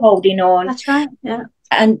still holding on. That's right. Yeah.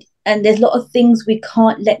 And there's a lot of things we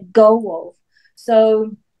can't let go of.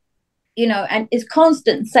 So, you know, and it's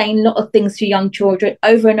constant saying a lot of things to young children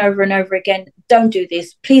over and over and over again. Don't do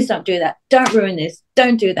this. Please don't do that. Don't ruin this.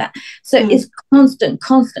 Don't do that. So it's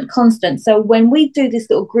constant. So when we do this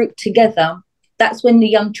little group together, that's when the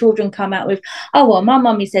young children come out with, oh, well, my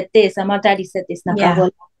mummy said this and my daddy said this. And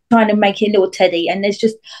I'm trying to make it a little teddy. And there's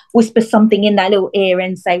just whisper something in that little ear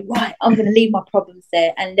and say, right, I'm going to leave my problems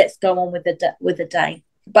there and let's go on with the day.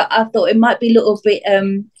 But I thought it might be a little bit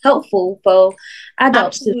helpful for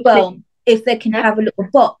adults as well, if they can have a little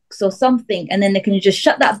box or something, and then they can just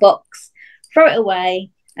shut that box, throw it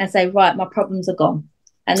away and say, right, my problems are gone.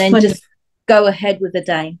 And then just go ahead with the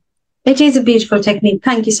day. It is a beautiful technique.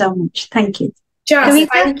 Thank you so much. Thank you. Jazz,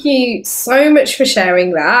 thank you so much for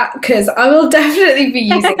sharing that, because I will definitely be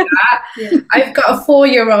using that. I've got a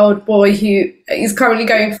 4-year-old boy who is currently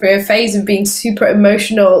going through a phase of being super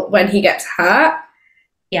emotional when he gets hurt.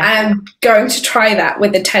 I'm going to try that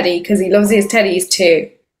with the teddy, because he loves his teddies too.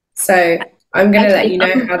 So I'm going to let you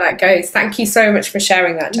know how that goes. Thank you so much for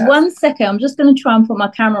sharing that, Jazz. 1 second. I'm just going to try and put my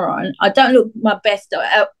camera on. I don't look my best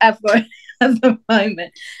ever at the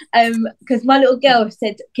moment. Because my little girl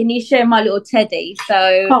said, "Can you share my little teddy?"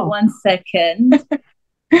 So 1 second.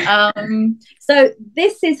 So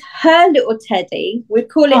this is her little teddy. We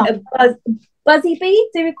call it a Buzzy Bee.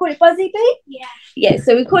 Do we call it Buzzy Bee? Yeah. Yeah.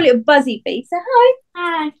 So we call it a Buzzy Bee. So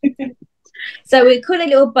hi. So we call it a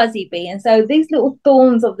little Buzzy Bee, and so these little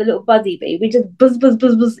thorns of the little Buzzy Bee, we just buzz, buzz,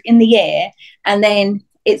 buzz, buzz in the air, and then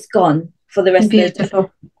it's gone for the rest of the day.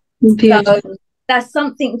 Beautiful. So that's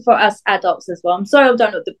something for us adults as well. I'm sorry I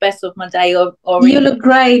don't look the best of my day, or you look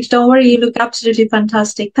great. Don't worry, you look absolutely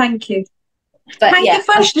fantastic. Thank you. But thank you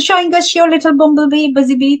for showing us your little bumblebee,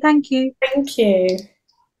 Buzzy Bee. Thank you. Thank you.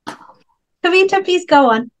 Kavita, please go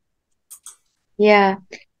on. Yeah,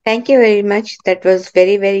 thank you very much. That was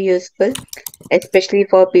very, very useful, especially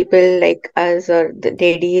for people like us, or the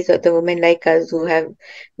ladies or the women like us who have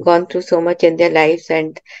gone through so much in their lives,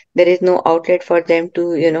 and there is no outlet for them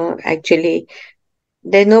to, actually,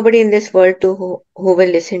 there's nobody in this world who will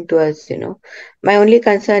listen to us. My only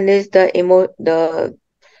concern is the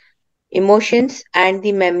emotions and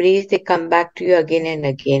the memories, they come back to you again and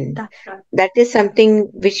again. That's right. That is something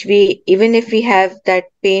which even if we have that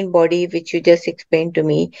pain body which you just explained to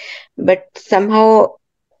me, but somehow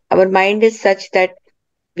our mind is such that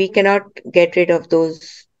we cannot get rid of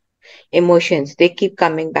those emotions. They keep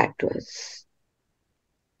coming back to us.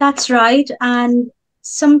 That's right. And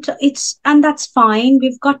that's fine.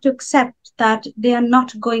 We've got to accept that they are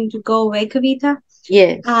not going to go away, Kavita.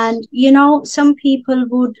 Yes. And some people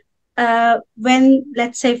would, when,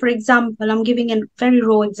 let's say, for example, I'm giving a very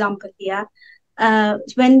raw example here.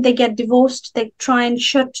 When they get divorced, they try and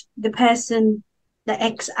shut the person, the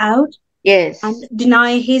ex, out. Yes. And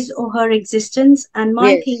deny his or her existence. And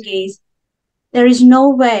my thing is, there is no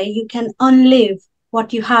way you can unlive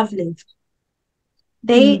what you have lived.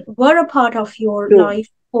 They were a part of your life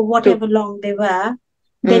for whatever long they were.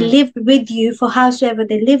 They lived with you for howsoever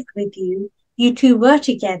they lived with you. You two were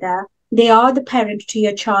together. They are the parent to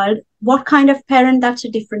your child. What kind of parent, that's a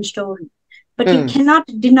different story. But you cannot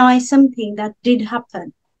deny something that did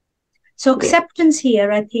happen. So acceptance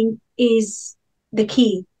here, I think, is the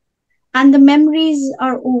key. And the memories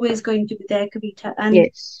are always going to be there, Kavita. And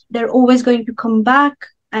they're always going to come back.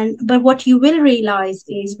 But what you will realize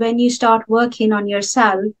is when you start working on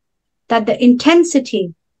yourself, that the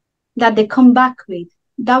intensity that they come back with,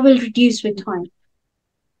 that will reduce with time.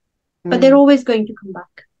 But they're always going to come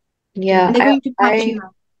back. Yeah. And they're going to catch you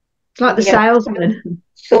up. It's like the salesman.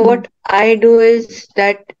 So what I do is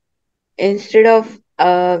that instead of,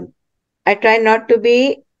 I try not to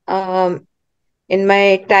be, in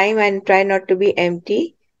my time, and try not to be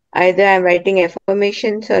empty. Either I'm writing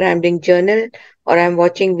affirmations, or I'm doing journal, or I'm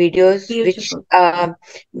watching videos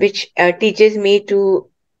which teaches me to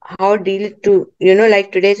how deal to,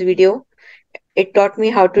 like today's video. It taught me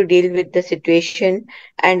how to deal with the situation,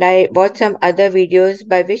 and I watched some other videos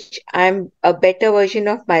by which I'm a better version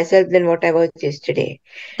of myself than what I was yesterday.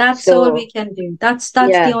 That's all we can do. That's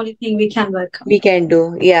the only thing we can work on. We can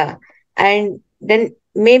do, and then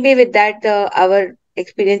maybe with that our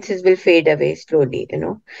experiences will fade away slowly.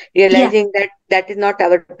 Realizing that is not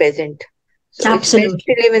our present. So absolutely, it's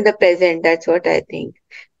best to live in the present. That's what I think.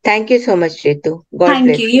 Thank you so much, Ritu. God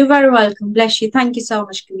bless you. You're very welcome. Bless you. Thank you so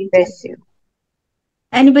much, Kavita. Bless you.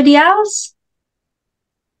 Anybody else?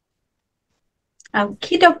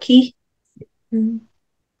 Okie dokie.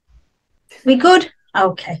 We good?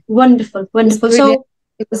 Okay. Wonderful. So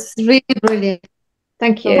it was really brilliant.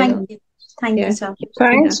 Thank you. Thank you so much.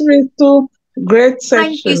 Thanks, Ritu. Great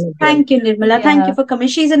section. Thank you, Nirmala. Yeah. Thank you for coming.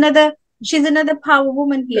 She's another power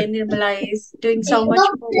woman here. Nirmala is doing so much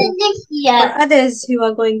for others who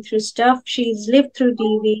are going through stuff. She's lived through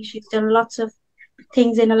DV. She's done lots of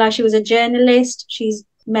things in her life. She was a journalist. She's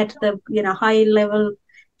met the high level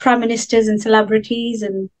prime ministers and celebrities,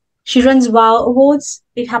 and she runs WOW Awards.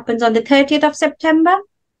 It happens on the 30th of September,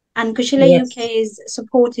 and KaushalyaUk is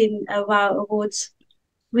supporting WOW Awards.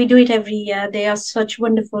 We do it every year. They are such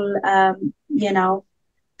wonderful,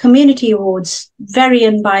 community awards. Very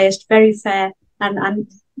unbiased, very fair, and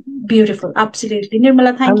beautiful. Absolutely.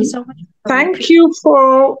 Nirmala, thank you so much. Thank you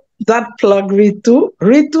for that plug, Ritu.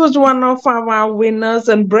 Ritu is one of our winners,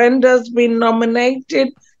 and Brenda's been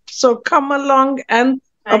nominated. So come along and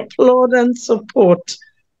applaud and support.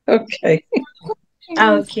 Okay.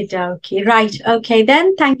 Okie dokie. Right. Okay,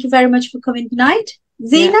 then. Thank you very much for coming tonight.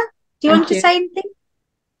 Zina, do you want to say anything?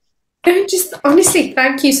 Just honestly,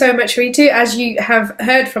 thank you so much, Ritu. As you have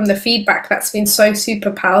heard from the feedback, that's been so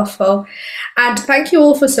super powerful. And thank you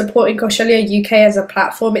all for supporting KaushalyaUk as a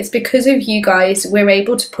platform. It's because of you guys we're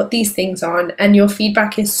able to put these things on, and your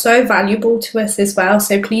feedback is so valuable to us as well.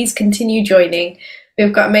 So please continue joining.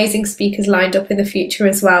 We've got amazing speakers lined up in the future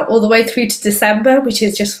as well, all the way through to December, which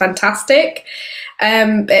is just fantastic.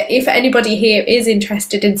 If anybody here is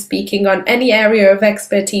interested in speaking on any area of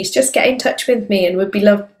expertise, just get in touch with me, and would be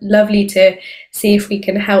lovely to see if we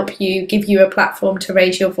can help you, give you a platform to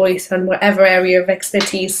raise your voice on whatever area of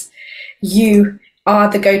expertise you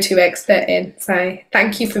are the go-to expert in. So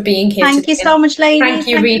thank you for being here. Thank you so much, ladies. Thank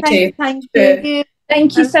you, Ritu. Thank you.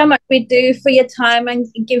 Thank you so much, Ritu, for your time and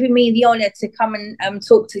giving me the honour to come and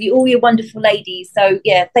talk to all your wonderful ladies. So,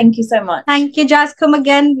 yeah, thank you so much. Thank you, Jazz. Come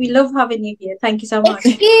again. We love having you here. Thank you so much.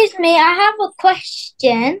 Excuse me, I have a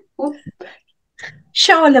question.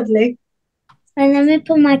 Sure, lovely. And let me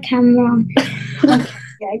put my camera on.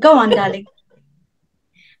 Yeah, go on, darling.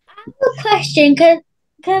 I have a question because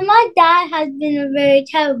my dad has been very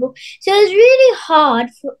terrible. So it's really hard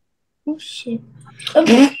for... Oh, shit.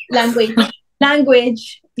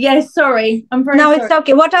 Language. Yes, sorry. I'm very sorry. No, it's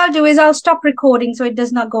okay. What I'll do is I'll stop recording so it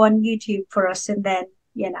does not go on YouTube for us. And then,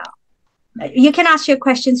 you can ask your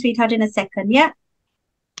question, sweetheart, in a second. Yeah?